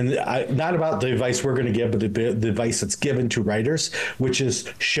 And not about the advice we're going to give, but the advice that's given to writers, which is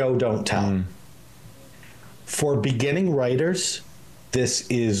show, don't tell. For beginning writers, this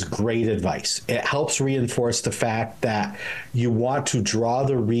is great advice. It helps reinforce the fact that you want to draw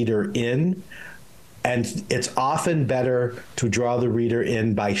the reader in, and it's often better to draw the reader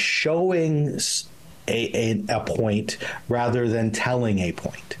in by showing a point rather than telling a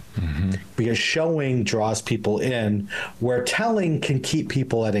point. Because showing draws people in, where telling can keep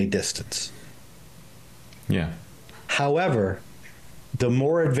people at a distance. Yeah. However, the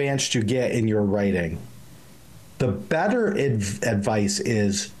more advanced you get in your writing, the better advice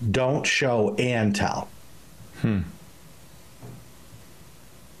is don't show and tell.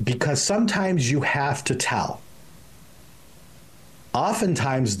 Because sometimes you have to tell.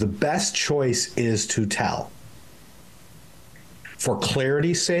 Oftentimes, the best choice is to tell. For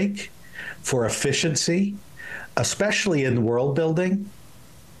clarity's sake, for efficiency, especially in world building,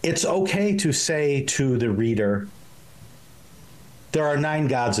 it's okay to say to the reader, there are 9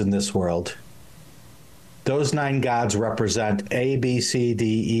 gods in this world. Those 9 gods represent A, B, C,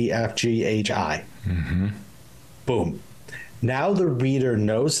 D, E, F, G, H, I. Boom. Now the reader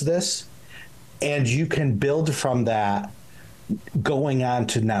knows this, and you can build from that, going on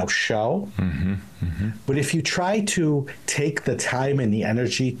to now show. But if you try to take the time and the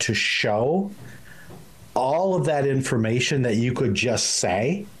energy to show all of that information that you could just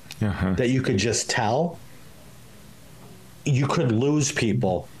say, that you could just tell, you could lose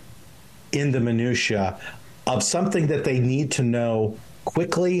people in the minutia of something that they need to know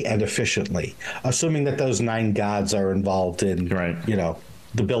quickly and efficiently, assuming that those 9 gods are involved in, you know,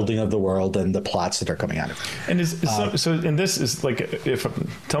 the building of the world and the plots that are coming out of it. And and this is like,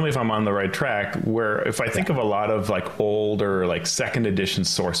 tell me if I'm on the right track, where if I think of a lot of like older, like 2nd edition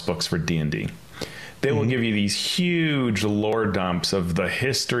source books for D&D, they will give you these huge lore dumps of the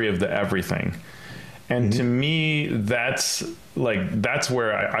history of the everything. And to me, that's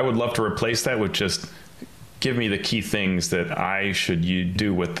where I would love to replace that with just give me the key things that I should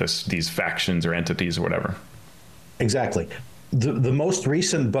do with these factions or entities or whatever. Exactly. The most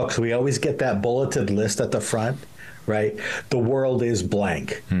recent books, we always get that bulleted list at the front, right? The world is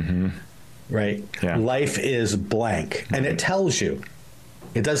blank, right? Yeah. Life is blank. And it tells you.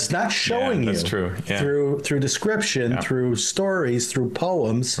 It's not showing that's you true. Yeah. through description, through stories, through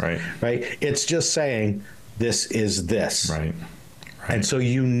poems. Right. Right. It's just saying this is this. Right. And so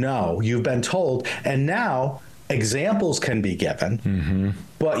you've been told, and now examples can be given,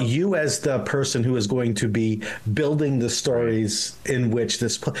 but you as the person who is going to be building the stories in which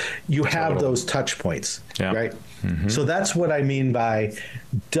you have those touch points, right? So that's what I mean by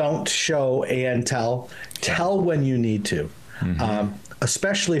don't show and tell. Tell when you need to,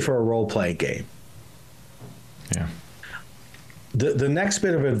 especially for a role-playing game. Yeah. The next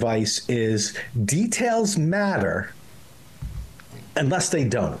bit of advice is details matter unless they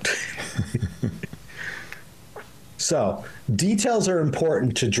don't. So details are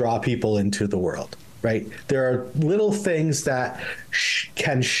important to draw people into the world, right? There are little things that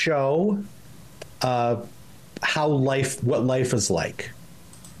can show what life is like.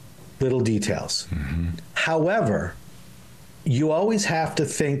 Little details. However, you always have to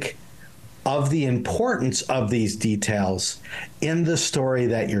think of the importance of these details in the story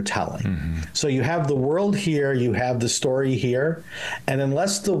that you're telling. So you have the world here, you have the story here, and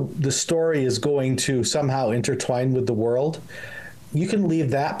unless the story is going to somehow intertwine with the world, you can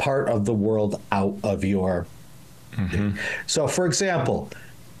leave that part of the world out of your... So for example,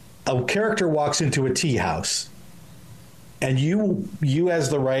 a character walks into a tea house, and you as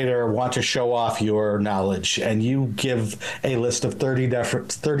the writer want to show off your knowledge, and you give a list of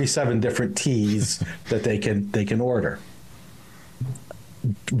 37 different teas that they can order.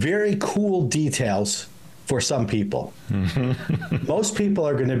 Very cool details for some people. Most people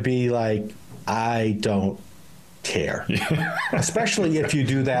are going to be like, I don't care. Especially if you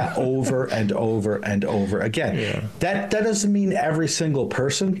do that over and over and over again. That doesn't mean every single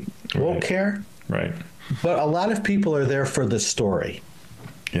person won't care. Right. But a lot of people are there for the story.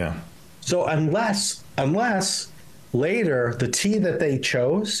 Yeah. So unless later the tea that they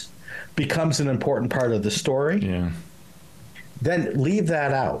chose becomes an important part of the story, then leave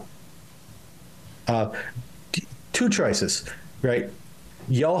that out. Two choices, right?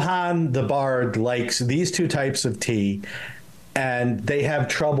 Johann the Bard likes these two types of tea, and they have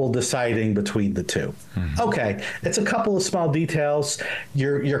trouble deciding between the two. Okay, it's a couple of small details.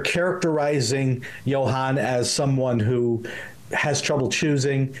 You're characterizing Johann as someone who has trouble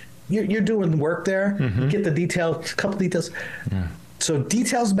choosing. You're doing work there. You get the details, a couple details. So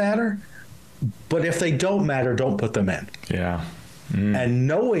details matter, but if they don't matter, don't put them in. And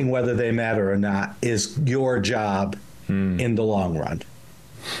knowing whether they matter or not is your job in the long run.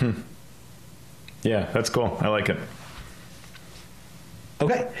 Yeah, that's cool. I like it.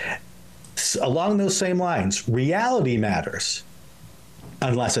 Okay. Along those same lines, reality matters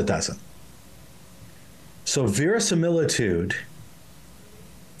unless it doesn't. So verisimilitude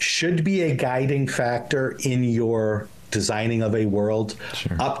should be a guiding factor in your designing of a world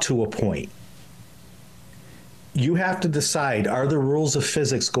up to a point. You have to decide, are the rules of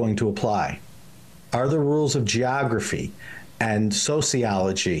physics going to apply? Are the rules of geography and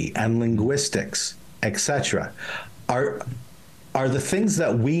sociology and linguistics, etc., are the things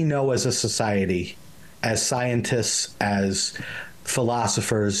that we know as a society, as scientists, as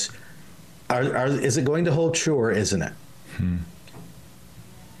philosophers, is it going to hold true or isn't it?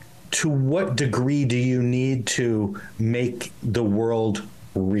 To what degree do you need to make the world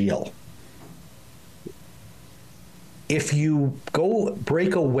real? If you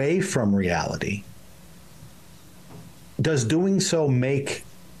break away from reality, does doing so make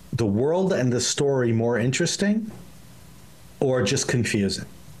the world and the story more interesting or just confusing?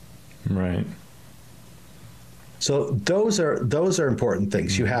 Right. So those are important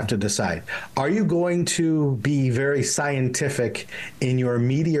things you have to decide. Are you going to be very scientific in your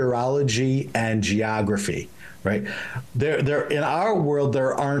meteorology and geography? Right? There in our world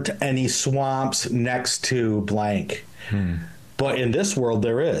there aren't any swamps next to blank. But in this world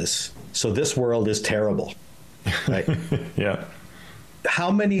there is. So this world is terrible. Right? Yeah.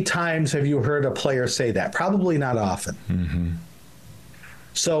 How many times have you heard a player say that? Probably not often.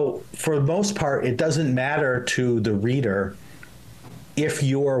 So for the most part, it doesn't matter to the reader if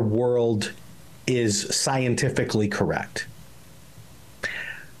your world is scientifically correct.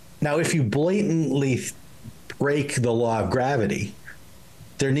 Now, if you blatantly break the law of gravity,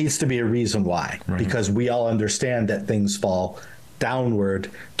 there needs to be a reason why, because we all understand that things fall downward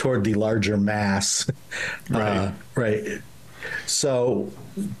toward the larger mass. Right. So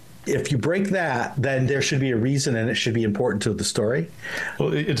if you break that, then there should be a reason, and it should be important to the story.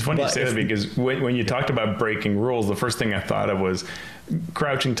 Well, it's funny you say that, because when you talked about breaking rules, the first thing I thought of was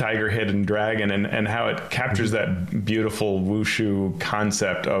Crouching Tiger, Hidden Dragon, and how it captures that beautiful wushu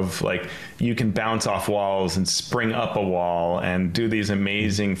concept of like you can bounce off walls and spring up a wall and do these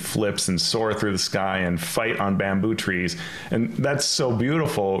amazing flips and soar through the sky and fight on bamboo trees. And that's so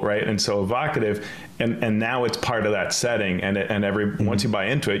beautiful, right? And so evocative. And now it's part of that setting. And once you buy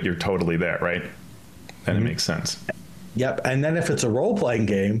into it, you're totally there, right? Then it makes sense. Yep. And then if it's a role-playing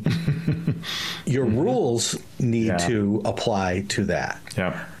game, your rules need to apply to that.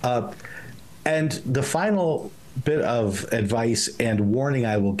 Yeah. And the final bit of advice and warning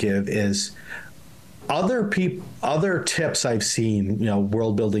I will give is other tips I've seen,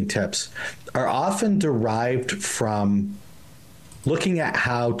 world building tips, are often derived from looking at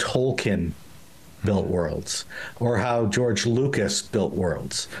how Tolkien built worlds, or how George Lucas built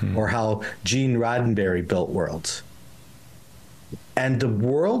worlds, or how Gene Roddenberry built worlds. And the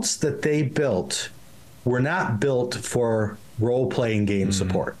worlds that they built were not built for role-playing game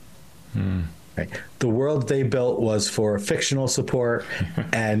support. Right? The world they built was for fictional support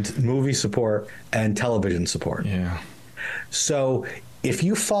and movie support and television support. Yeah. So if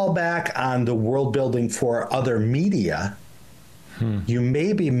you fall back on the world building for other media, you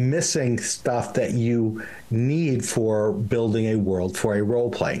may be missing stuff that you need for building a world for a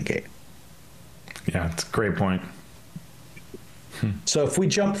role-playing game. Yeah, it's a great point. So if we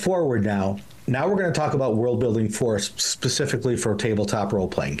jump forward now we're going to talk about world building for specifically for a tabletop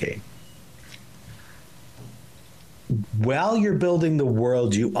role-playing game. While you're building the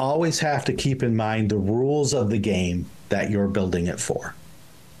world, you always have to keep in mind the rules of the game that you're building it for.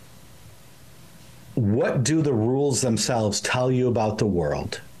 What do the rules themselves tell you about the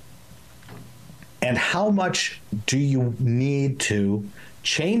world? And how much do you need to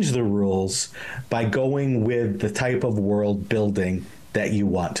change the rules by going with the type of world building that you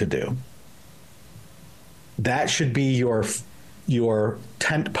want to do? That should be your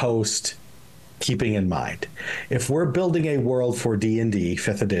tent post, keeping in mind. If we're building a world for D&D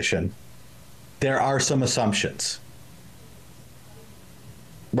 5th edition, there are some assumptions.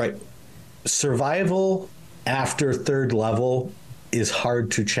 Right. Survival after 3rd level is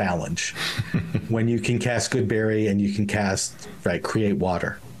hard to challenge when you can cast Goodberry and you can create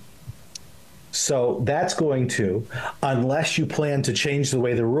water. So that's going to, unless you plan to change the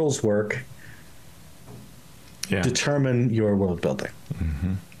way the rules work, determine your world building.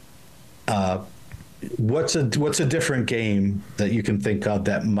 What's a different game that you can think of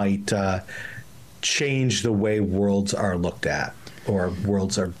that might change the way worlds are looked at or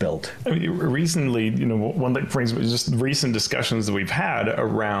worlds are built? I mean, recently, one that brings me just recent discussions that we've had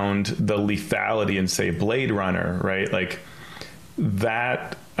around the lethality in, say, Blade Runner, right? Like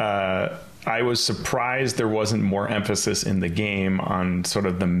that, I was surprised there wasn't more emphasis in the game on sort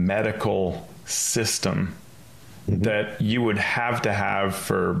of the medical system that you would have to have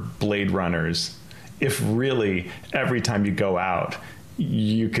for Blade Runners. If really every time you go out,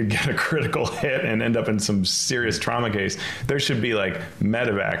 you could get a critical hit and end up in some serious trauma case, there should be like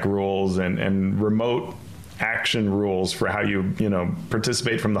medevac rules and remote action rules for how you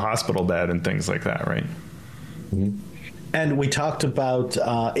participate from the hospital bed and things like that, right? And we talked about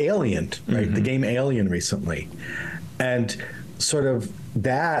Alien, right? The game Alien recently, and sort of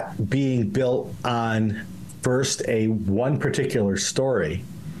that being built on first one particular story.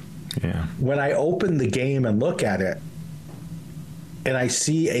 Yeah. When I open the game and look at it, and I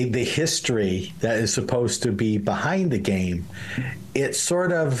see the history that is supposed to be behind the game, it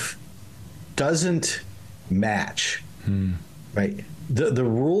sort of doesn't match, right? The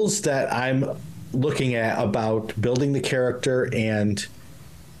rules that I'm looking at about building the character and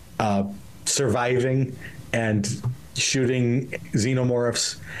surviving and shooting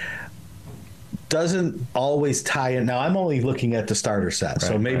xenomorphs doesn't always tie in. Now, I'm only looking at the starter set,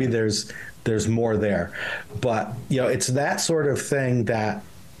 so maybe there's more there. But, it's that sort of thing that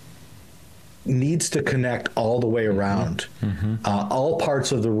needs to connect all the way around. All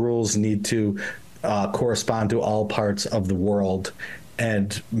parts of the rules need to correspond to all parts of the world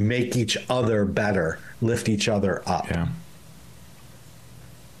and make each other better, lift each other up. Yeah.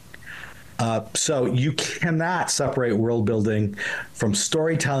 So you cannot separate world building from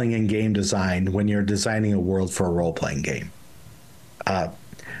storytelling and game design when you're designing a world for a role-playing game.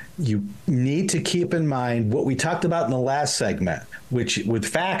 You need to keep in mind what we talked about in the last segment, which with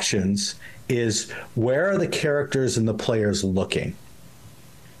factions is where are the characters and the players looking?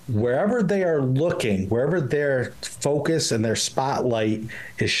 Wherever they are looking, wherever their focus and their spotlight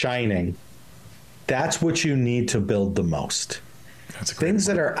is shining, that's what you need to build the most. Things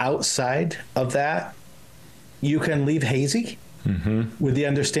that are outside of that, you can leave hazy with the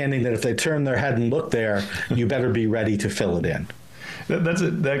understanding that if they turn their head and look there, you better be ready to fill it in.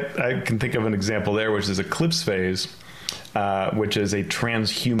 That I can think of an example there, which is Eclipse Phase, which is a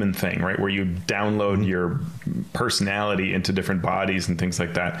transhuman thing, right? Where you download your personality into different bodies and things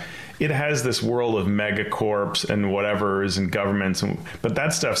like that. It has this world of megacorps and whatever's and governments, but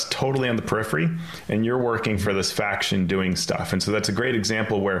that stuff's totally on the periphery, and you're working for this faction doing stuff. And so that's a great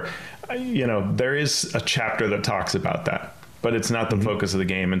example where, there is a chapter that talks about that, but it's not the focus of the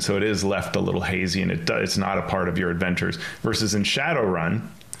game. And so it is left a little hazy, and it's not a part of your adventures. Versus in Shadowrun,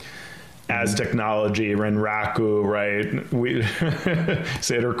 as technology, Renraku, right? We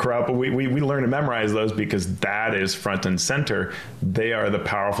Seder Krupp, we learn to memorize those because that is front and center. They are the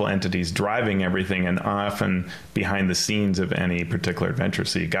powerful entities driving everything and often behind the scenes of any particular adventure.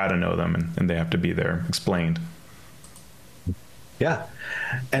 So you got to know them, and they have to be there explained. Yeah.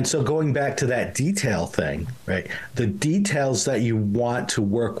 And so going back to that detail thing, right? The details that you want to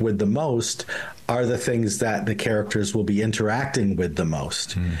work with the most are the things that the characters will be interacting with the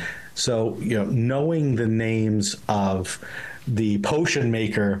most. So, knowing the names of the potion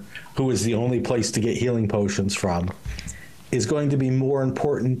maker, who is the only place to get healing potions from, is going to be more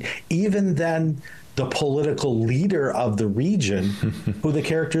important even than the political leader of the region, who the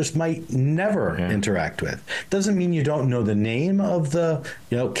characters might never interact with. Doesn't mean you don't know the name of the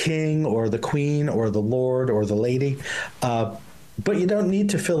king or the queen or the lord or the lady, but you don't need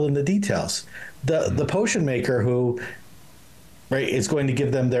to fill in the details. The potion maker who is going to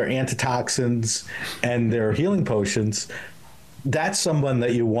give them their antitoxins and their healing potions, that's someone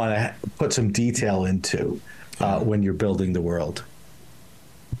that you want to put some detail into when you're building the world.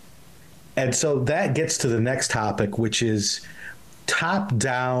 And so that gets to the next topic, which is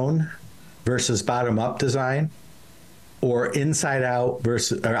top-down versus bottom-up design, or inside-out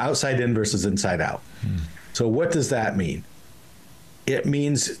versus or outside-in versus inside-out. So what does that mean? It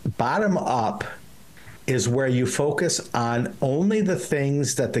means bottom-up is where you focus on only the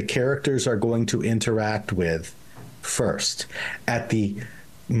things that the characters are going to interact with first at the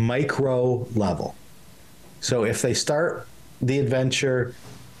micro level. So if they start the adventure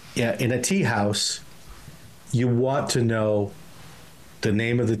in a tea house, you want to know the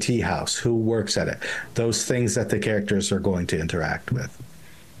name of the tea house, who works at it, those things that the characters are going to interact with.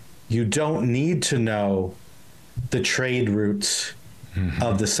 You don't need to know the trade routes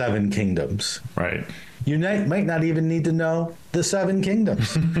of the 7 kingdoms. Right. You might not even need to know the 7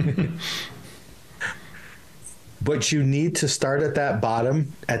 kingdoms. But you need to start at that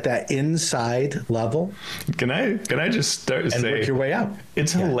bottom, at that inside level. Can I just start to say, work your way out?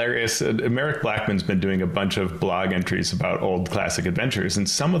 It's hilarious. Merrick Blackman's been doing a bunch of blog entries about old classic adventures, and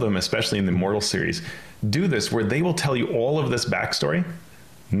some of them, especially in the Immortal series, do this where they will tell you all of this backstory,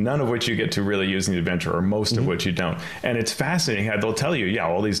 none of which you get to really use in the adventure, or most of which you don't. And it's fascinating how they'll tell you,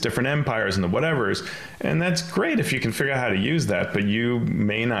 all these different empires and the whatevers. And that's great if you can figure out how to use that, but you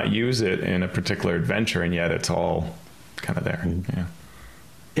may not use it in a particular adventure, and yet it's all kind of there.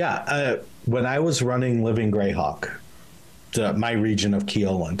 When I was running Living Greyhawk, my region of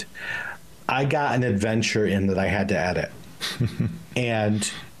Keoland, I got an adventure in that I had to edit.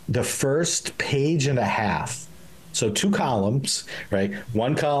 And the first page and a half, so 2 columns, right?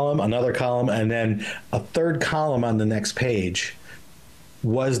 1 column, another column, and then a 3rd column on the next page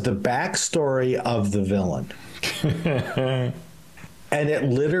was the backstory of the villain. And it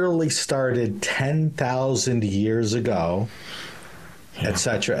literally started 10,000 years ago, et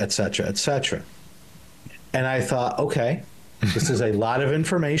cetera, et cetera, et cetera. And I thought, okay, this is a lot of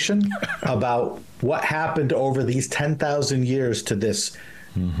information about what happened over these 10,000 years to this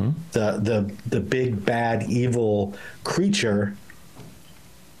the big bad evil creature.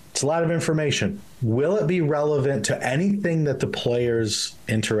 It's a lot of information. Will it be relevant to anything that the players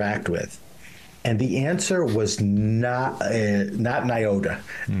interact with? And the answer was not an iota,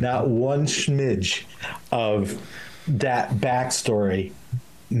 not one smidge of that backstory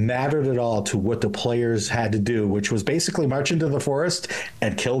mattered at all to what the players had to do, which was basically march into the forest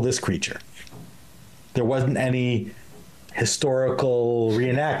and kill this creature. There wasn't any historical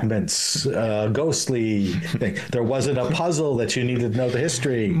reenactments, ghostly thing. There wasn't a puzzle that you needed to know the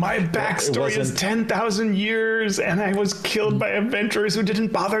history. My backstory is 10,000 years, and I was killed by adventurers who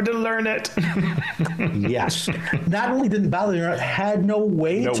didn't bother to learn it. Yes. Not only didn't bother to learn it, had no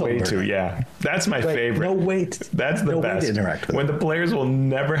way to learn it. Yeah. That's my favorite. No way. That's the best. Way to interact with when the players will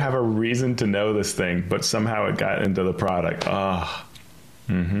never have a reason to know this thing, but somehow it got into the product.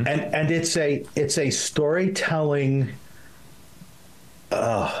 And it's a storytelling.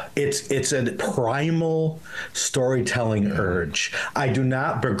 It's a primal storytelling urge. I do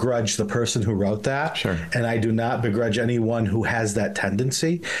not begrudge the person who wrote that, sure, and I do not begrudge anyone who has that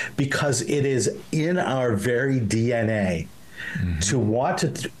tendency, because it is in our very DNA to want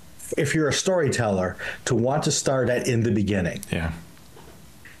to, if you're a storyteller, to want to start in the beginning. Yeah.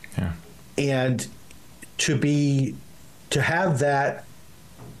 Yeah. And to have that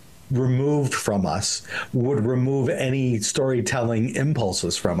removed from us would remove any storytelling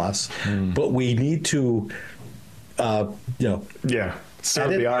impulses from us. But we need to, yeah,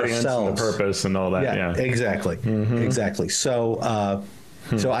 serve the audience and the purpose and all that. Yeah. Exactly. Exactly. So,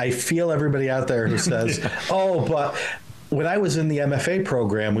 so I feel everybody out there who says, "Oh, but." When I was in the MFA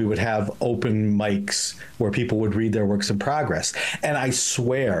program, we would have open mics where people would read their works in progress. And I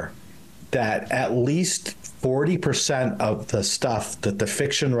swear that at least 40% of the stuff that the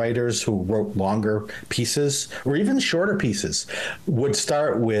fiction writers who wrote longer pieces or even shorter pieces would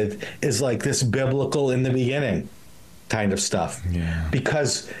start with is like this biblical in the beginning kind of stuff. Yeah.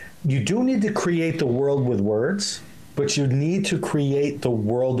 Because you do need to create the world with words, but you need to create the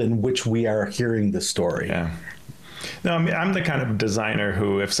world in which we are hearing the story. Yeah. No, I mean, I'm the kind of designer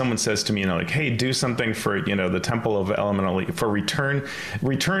who, if someone says to me, like, hey, do something for, the Temple of Elemental, for return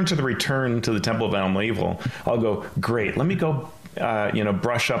to the Temple of Elemental Evil, I'll go, great, let me go,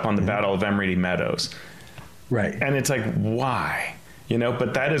 brush up on the Battle of Emerald Meadows. Right. And it's like, why?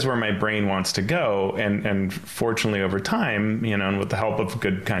 But that is where my brain wants to go. And fortunately, over time, and with the help of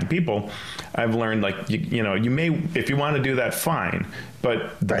good, kind people, I've learned, like, you may, if you want to do that, fine.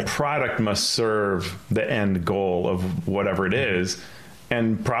 But the product must serve the end goal of whatever it is.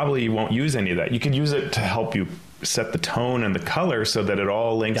 And probably you won't use any of that. You can use it to help you set the tone and the color so that it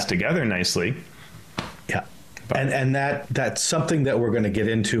all links together nicely. Yeah. But, and that's something that we're going to get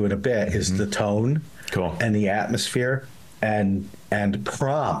into in a bit is the tone and the atmosphere. And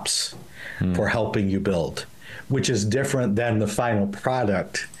prompts for helping you build, which is different than the final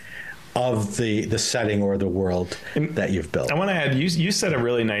product of the setting or the world that you've built. I want to add, you said a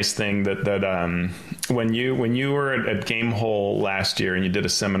really nice thing that when you were at Gamehole last year and you did a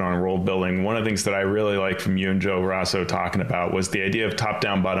seminar on world building, one of the things that I really liked from you and Joe Rosso talking about was the idea of top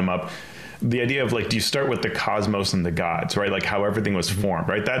down, bottom up. The idea of, like, do you start with the cosmos and the gods, right? Like how everything was formed,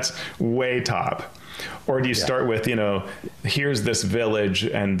 right? That's way top. Or do you start with, here's this village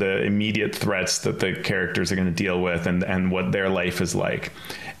and the immediate threats that the characters are going to deal with and what their life is like.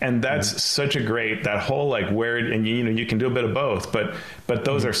 And that's such a great, that whole, like, where, and you can do a bit of both, but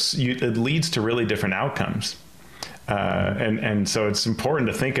those it leads to really different outcomes. And so it's important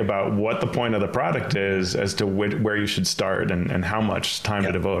to think about what the point of the product is as to where you should start and how much time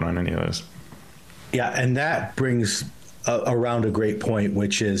to devote on any of those. Yeah, and that brings around a great point,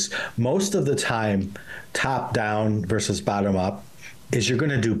 which is most of the time, top down versus bottom up is you're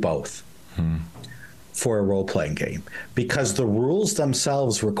going to do both for a role-playing game because the rules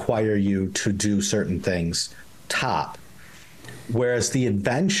themselves require you to do certain things top, whereas the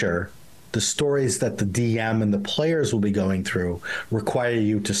adventure, the stories that the DM and the players will be going through require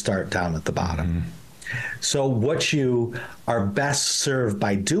you to start down at the bottom. So what you are best served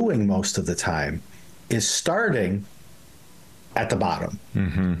by doing most of the time is starting at the bottom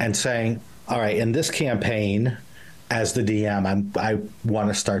and saying, all right, in this campaign, as the DM, I want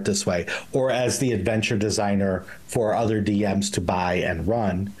to start this way. Or as the adventure designer for other DMs to buy and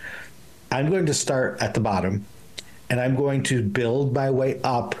run, I'm going to start at the bottom and I'm going to build my way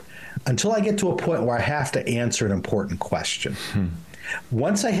up until I get to a point where I have to answer an important question.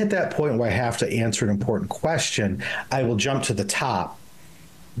 Once I hit that point where I have to answer an important question, I will jump to the top,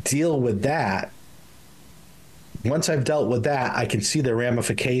 deal with that. Once I've dealt with that, I can see the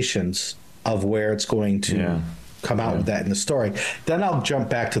ramifications of where it's going to come out with that in the story. Then I'll jump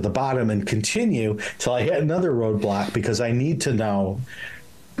back to the bottom and continue till I hit another roadblock because I need to know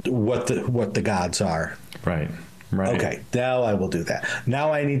what the gods are. Right. Okay, now I will do that.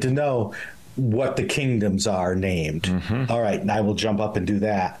 Now I need to know what the kingdoms are named. All right, and I will jump up and do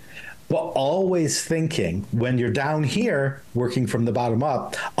that. But always thinking, when you're down here, working from the bottom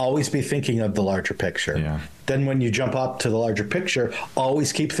up, always be thinking of the larger picture. Yeah. Then when you jump up to the larger picture,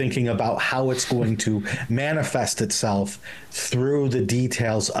 always keep thinking about how it's going to manifest itself through the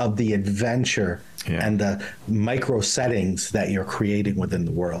details of the adventure and the micro settings that you're creating within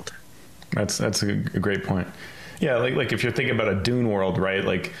the world. That's a great point. Yeah, like if you're thinking about a Dune world, right?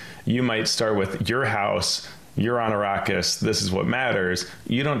 Like you might start with your house. You're on Arrakis. This is what matters.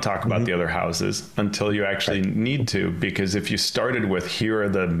 You don't talk about the other houses until you actually need to, because if you started with here are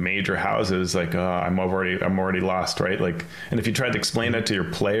the major houses, like I'm already lost, right? Like, and if you tried to explain that to your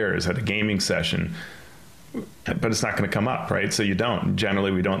players at a gaming session, but it's not going to come up, right? So you don't.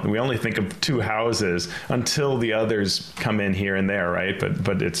 Generally, we only think of two houses until the others come in here and there, right?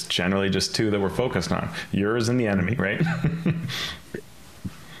 But it's generally just two that we're focused on: yours and the enemy, right?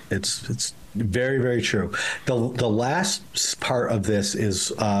 It's Very, very true. The last part of this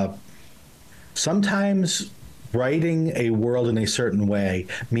is sometimes writing a world in a certain way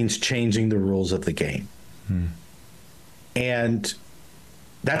means changing the rules of the game. And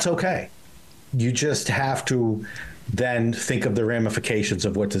that's okay. You just have to then think of the ramifications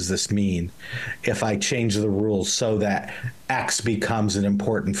of what does this mean if I change the rules so that X becomes an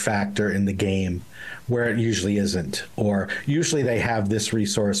important factor in the game where it usually isn't. Or usually they have this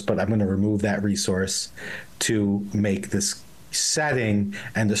resource, but I'm going to remove that resource to make this setting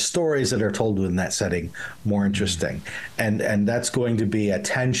and the stories that are told within that setting more interesting. And that's going to be a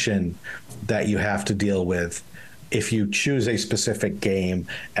tension that you have to deal with if you choose a specific game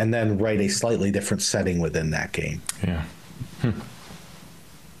and then write a slightly different setting within that game. Yeah.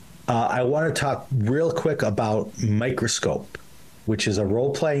 I want to talk real quick about Microscope, which is a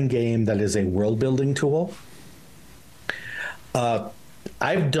role-playing game that is a world-building tool.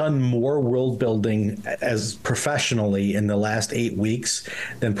 I've done more world building as professionally in the last 8 weeks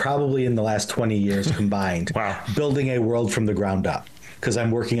than probably in the last 20 years combined. Wow. Building a world from the ground up, because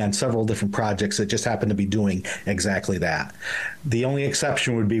I'm working on several different projects that just happen to be doing exactly that. The only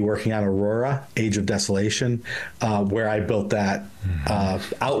exception would be working on Aurora, Age of Desolation, where I built that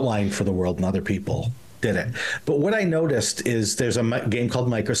outline for the world and other people did it. But what I noticed is there's a game called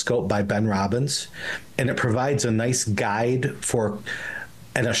Microscope by Ben Robbins, and it provides a nice guide for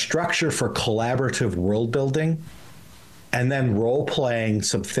and a structure for collaborative world building and then role playing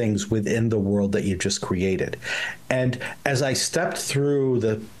some things within the world that you've just created. And as I stepped through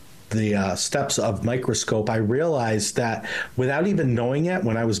the steps of Microscope, I realized that without even knowing it,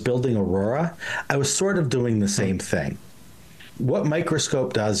 when I was building Aurora, I was sort of doing the same thing. What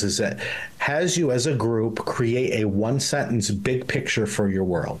Microscope does is it has you as a group create a one-sentence big picture for your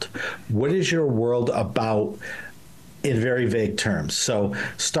world. What is your world about in very vague terms? So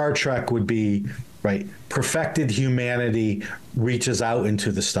Star Trek would be, right, perfected humanity reaches out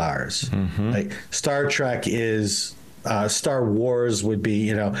into the stars. Like Star Trek is Star Wars would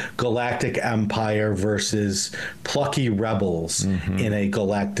be, galactic empire versus plucky rebels in a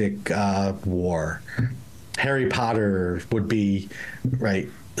galactic war. Harry Potter would be, right,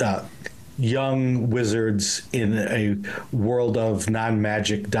 young wizards in a world of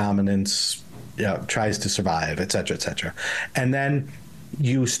non-magic dominance, tries to survive, et cetera, et cetera. And then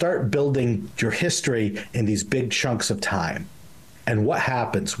you start building your history in these big chunks of time. And what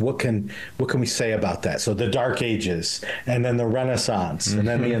happens? What can we say about that? So the Dark Ages, and then the Renaissance, and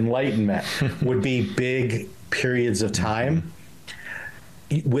then the Enlightenment would be big periods of time.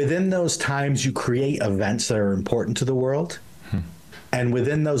 Within those times, you create events that are important to the world. And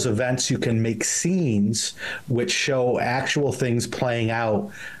within those events, you can make scenes which show actual things playing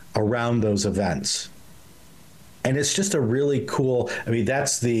out around those events. And it's just a really cool,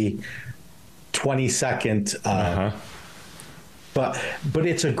 that's the 20-second, but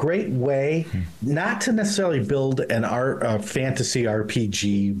it's a great way not to necessarily build a fantasy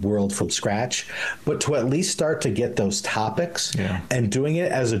RPG world from scratch, but to at least start to get those topics. And doing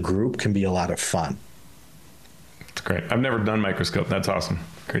it as a group can be a lot of fun. It's great. I've never done Microscope. That's awesome.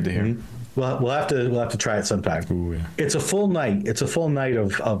 Great to hear. Well, we'll have to try it sometime. Ooh, yeah. It's a full night. It's a full night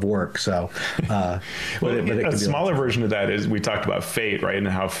of work. So, but a smaller version of that is we talked about fate, right, and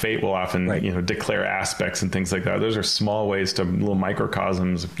how fate will often declare aspects and things like that. Those are small ways to little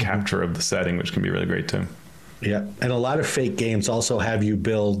microcosms of capture of the setting, which can be really great too. Yeah, and a lot of fate games also have you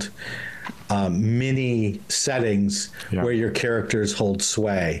build mini settings where your characters hold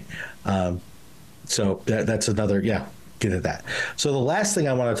sway. So that's another get at that. So the last thing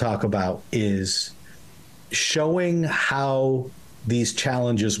I want to talk about is showing how these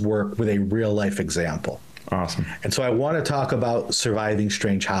challenges work with a real life example. Awesome. And so I want to talk about Surviving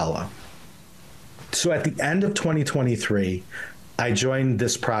Strange Hollow. So at the end of 2023, I joined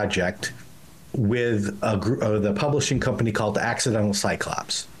this project with the publishing company called Accidental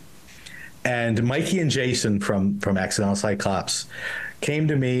Cyclops. And Mikey and Jason from Accidental Cyclops came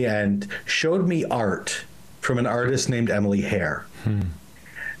to me and showed me art from an artist named Emily Hare.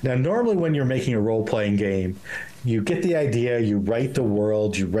 Now, normally when you're making a role-playing game, you get the idea, you write the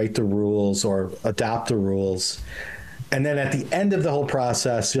world, you write the rules or adopt the rules. And then at the end of the whole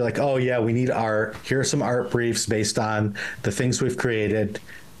process, you're like, oh yeah, we need art. Here are some art briefs based on the things we've created.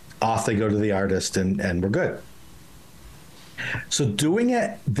 Off they go to the artist and we're good. So doing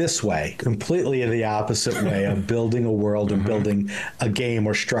it this way, completely in the opposite way of building a world and building a game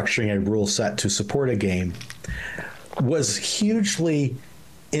or structuring a rule set to support a game, was hugely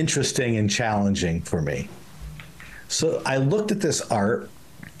interesting and challenging for me. So I looked at this art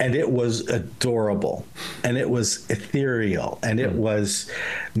and it was adorable, and it was ethereal, and it was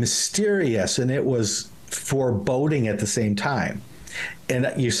mysterious, and it was foreboding at the same time.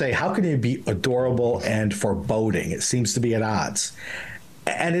 And you say, how can it be adorable and foreboding? It seems to be at odds.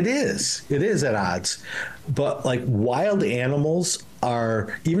 And it is at odds. But like wild animals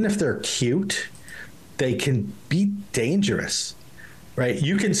are, even if they're cute, they can be dangerous, right?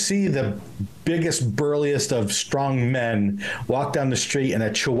 You can see the biggest, burliest of strong men walk down the street and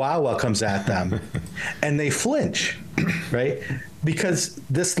a chihuahua comes at them and they flinch, right? Because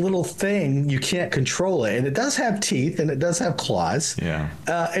this little thing, you can't control it. And it does have teeth and it does have claws. Yeah.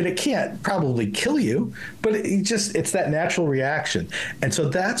 And it can't probably kill you, but it's that natural reaction. And so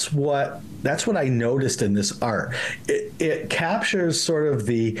that's what I noticed in this art. It captures sort of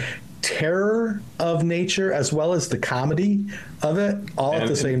the terror of nature as well as the comedy of it all at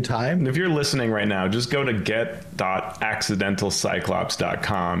the same time. If you're listening right now, just go to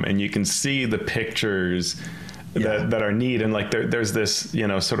get.accidentalcyclops.com and you can see the pictures that are neat. And like there's this,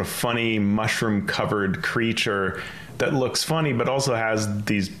 sort of funny mushroom covered creature that looks funny, but also has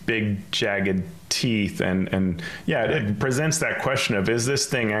these big jagged teeth. And it presents that question of, is this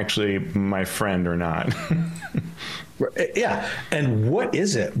thing actually my friend or not? Yeah. And what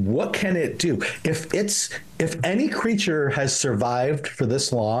is it? What can it do? If any creature has survived for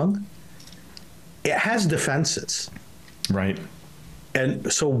this long, it has defenses. Right.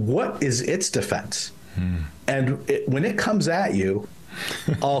 And so what is its defense? And when it comes at you,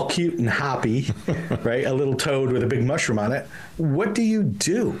 all cute and hoppy, right? A little toad with a big mushroom on it. What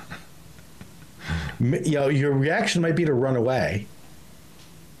do? Your reaction might be to run away.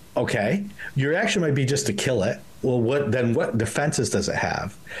 Okay. Your reaction might be just to kill it. Well, what defenses does it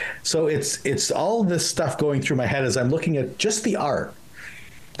have? So it's all this stuff going through my head as I'm looking at just the art.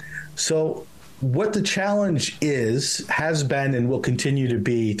 So what the challenge has been, and will continue to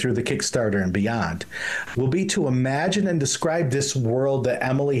be through the Kickstarter and beyond, will be to imagine and describe this world that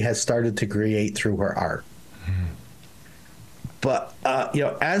Emily has started to create through her art. But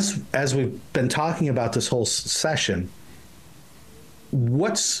as we've been talking about this whole session,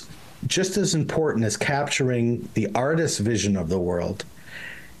 what's just as important as capturing the artist's vision of the world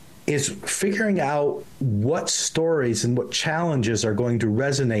is figuring out what stories and what challenges are going to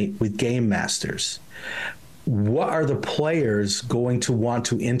resonate with game masters. What are the players going to want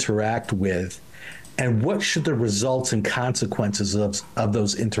to interact with, and what should the results and consequences of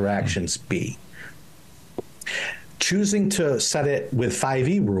those interactions be? Choosing to set it with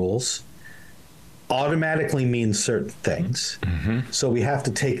 5e rules automatically means certain things. So we have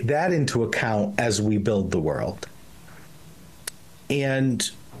to take that into account as we build the world. And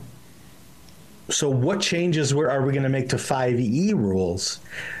so what changes are we going to make to 5e rules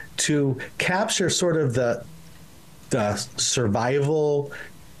to capture sort of the survival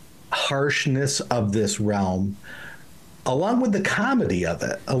harshness of this realm, along with the comedy of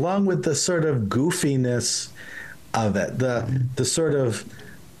it, along with the sort of goofiness of it, the sort of,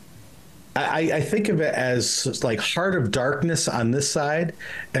 I think of it as like Heart of Darkness on this side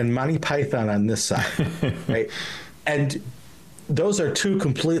and Monty Python on this side, right? And those are two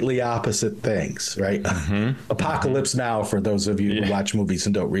completely opposite things, right? Apocalypse Now, for those of you who watch movies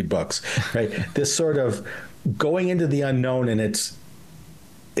and don't read books, right? This sort of going into the unknown, and it's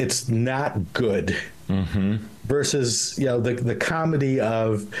not good, versus the comedy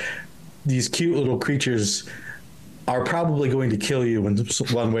of these cute little creatures are probably going to kill you in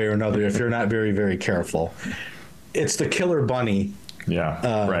one way or another if you're not very, very careful. It's the killer bunny.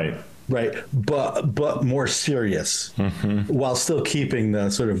 Yeah, right. Right, but more serious, while still keeping the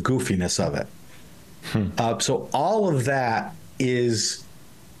sort of goofiness of it. So all of that is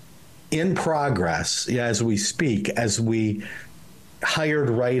in progress as we speak, as we hired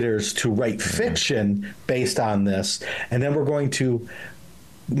writers to write fiction based on this, and then we're going to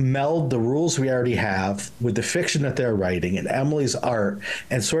meld the rules we already have with the fiction that they're writing and Emily's art,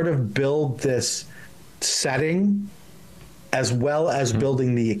 and sort of build this setting, as well as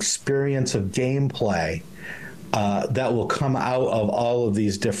building the experience of gameplay that will come out of all of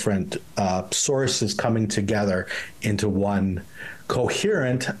these different sources coming together into one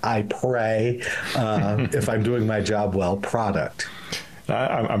coherent, I pray, if I'm doing my job well, product.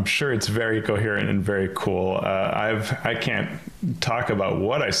 I'm sure it's very coherent and very cool. I can't talk about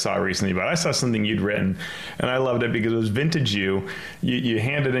what I saw recently, but I saw something you'd written and I loved it because it was vintage you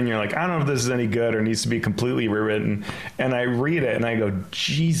hand it in, you're like, I don't know if this is any good or needs to be completely rewritten. And I read it and I go,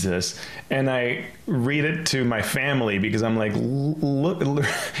 Jesus. And I read it to my family because I'm like, look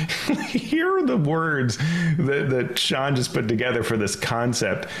here are the words that Sean just put together for this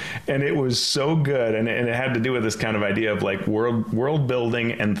concept. And it was so good. And it had to do with this kind of idea of like world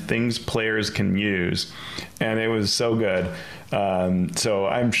building and things players can use. And it was so good. So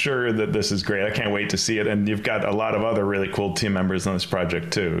I'm sure that this is great. I can't wait to see it. And you've got a lot of other really cool team members on this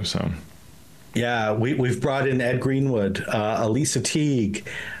project too. So, yeah, we've brought in Ed Greenwood, Elisa Teague,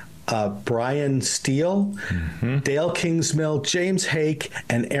 Brian Steele, Dale Kingsmill, James Hake,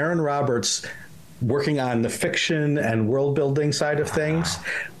 and Aaron Roberts working on the fiction and world building side of things.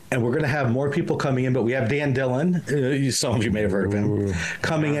 And we're going to have more people coming in, but we have Dan Dillon, some of you may have heard of him,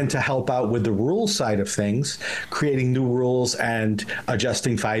 coming in to help out with the rules side of things, creating new rules and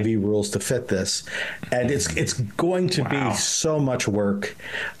adjusting 5e rules to fit this. And it's going to be so much work,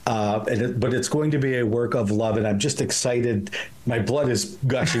 but it's going to be a work of love. And I'm just excited. My blood is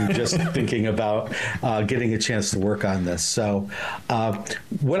gushing just thinking about getting a chance to work on this. So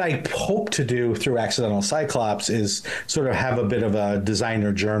what I hope to do through Accidental Cyclops is sort of have a bit of a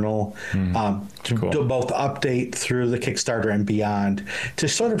designer journal to both update through the Kickstarter and beyond, to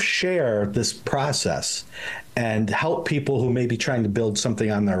sort of share this process and help people who may be trying to build something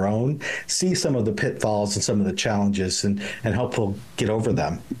on their own see some of the pitfalls and some of the challenges and help them get over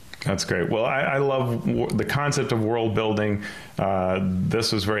them. That's great. Well, I love the concept of world building.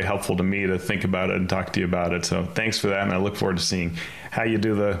 This was very helpful to me to think about it and talk to you about it. So thanks for that. And I look forward to seeing how you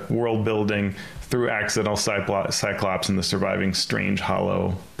do the world building through Accidental Cyclops and the Surviving Strange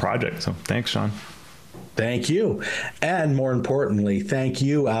Hollow project. So thanks, Sean. Thank you. And more importantly, thank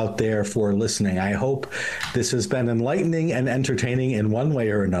you out there for listening. I hope this has been enlightening and entertaining in one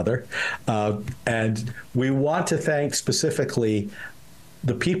way or another. And we want to thank specifically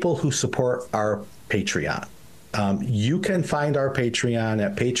the people who support our Patreon. You can find our Patreon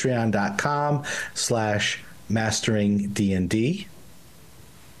at patreon.com/masteringdnd.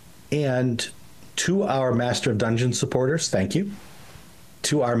 And to our Master of Dungeons supporters, thank you.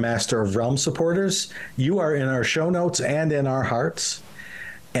 To our Master of Realm supporters, you are in our show notes and in our hearts.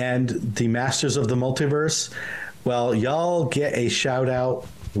 And the Masters of the Multiverse, well, y'all get a shout out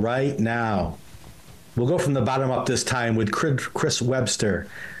right now. We'll go from the bottom up this time with Chris Webster,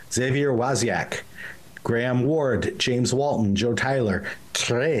 Xavier Wozniak, Graham Ward, James Walton, Joe Tyler,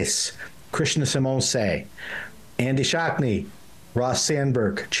 Trace, Krishna Simone, Andy Shockney, Ross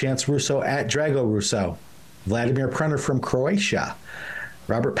Sandberg, Chance Russo at Drago Russo, Vladimir Prenner from Croatia,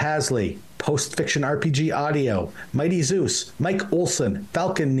 Robert Pasley, Post Fiction RPG Audio, Mighty Zeus, Mike Olson,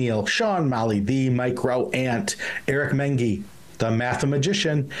 Falcon Neal, Sean Molly, The Micro Ant, Eric Mengi, The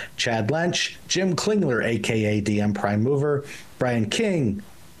Mathemagician, Chad Lench, Jim Klingler, a.k.a. DM Prime Mover, Brian King,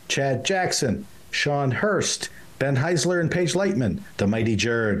 Chad Jackson, Sean Hurst, Ben Heisler and Paige Lightman, The Mighty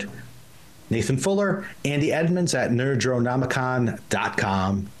Jerd, Nathan Fuller, Andy Edmonds at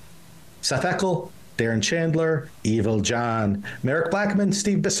nerdronomicon.com, Seth Eckel, Darren Chandler, Evil John, Merrick Blackman,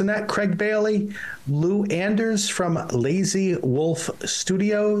 Steve Bissonette, Craig Bailey, Lou Anders from Lazy Wolf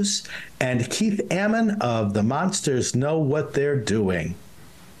Studios, and Keith Ammon of The Monsters Know What They're Doing.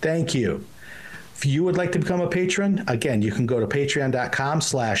 Thank you. If you would like to become a patron, again, you can go to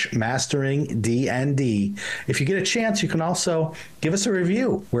patreon.com/masteringdnd. If you get a chance, you can also give us a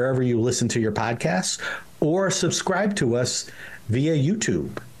review wherever you listen to your podcasts or subscribe to us via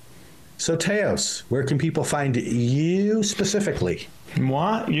YouTube. So, Teos, where can people find you specifically?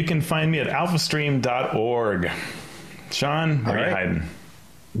 Moi, you can find me at alphastream.org. Sean, where are you hiding?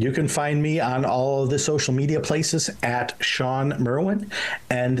 You can find me on all of the social media places at Sean Merwin,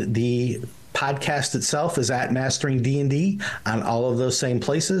 and the podcast itself is at Mastering D&D on all of those same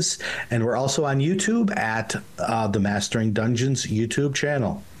places. And we're also on YouTube at the Mastering Dungeons YouTube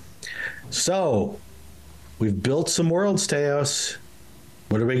channel. So we've built some worlds, Teos.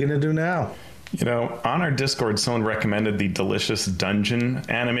 What are we going to do now? You know, on our Discord, someone recommended the Delicious Dungeon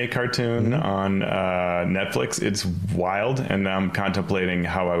anime cartoon on Netflix. It's wild, and I'm contemplating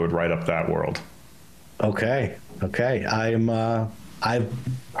how I would write up that world. Okay. I've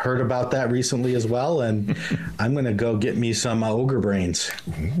heard about that recently as well, and I'm going to go get me some ogre brains.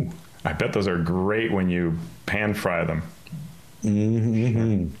 Ooh, I bet those are great when you pan fry them.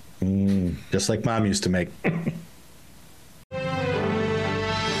 Just like Mom used to make.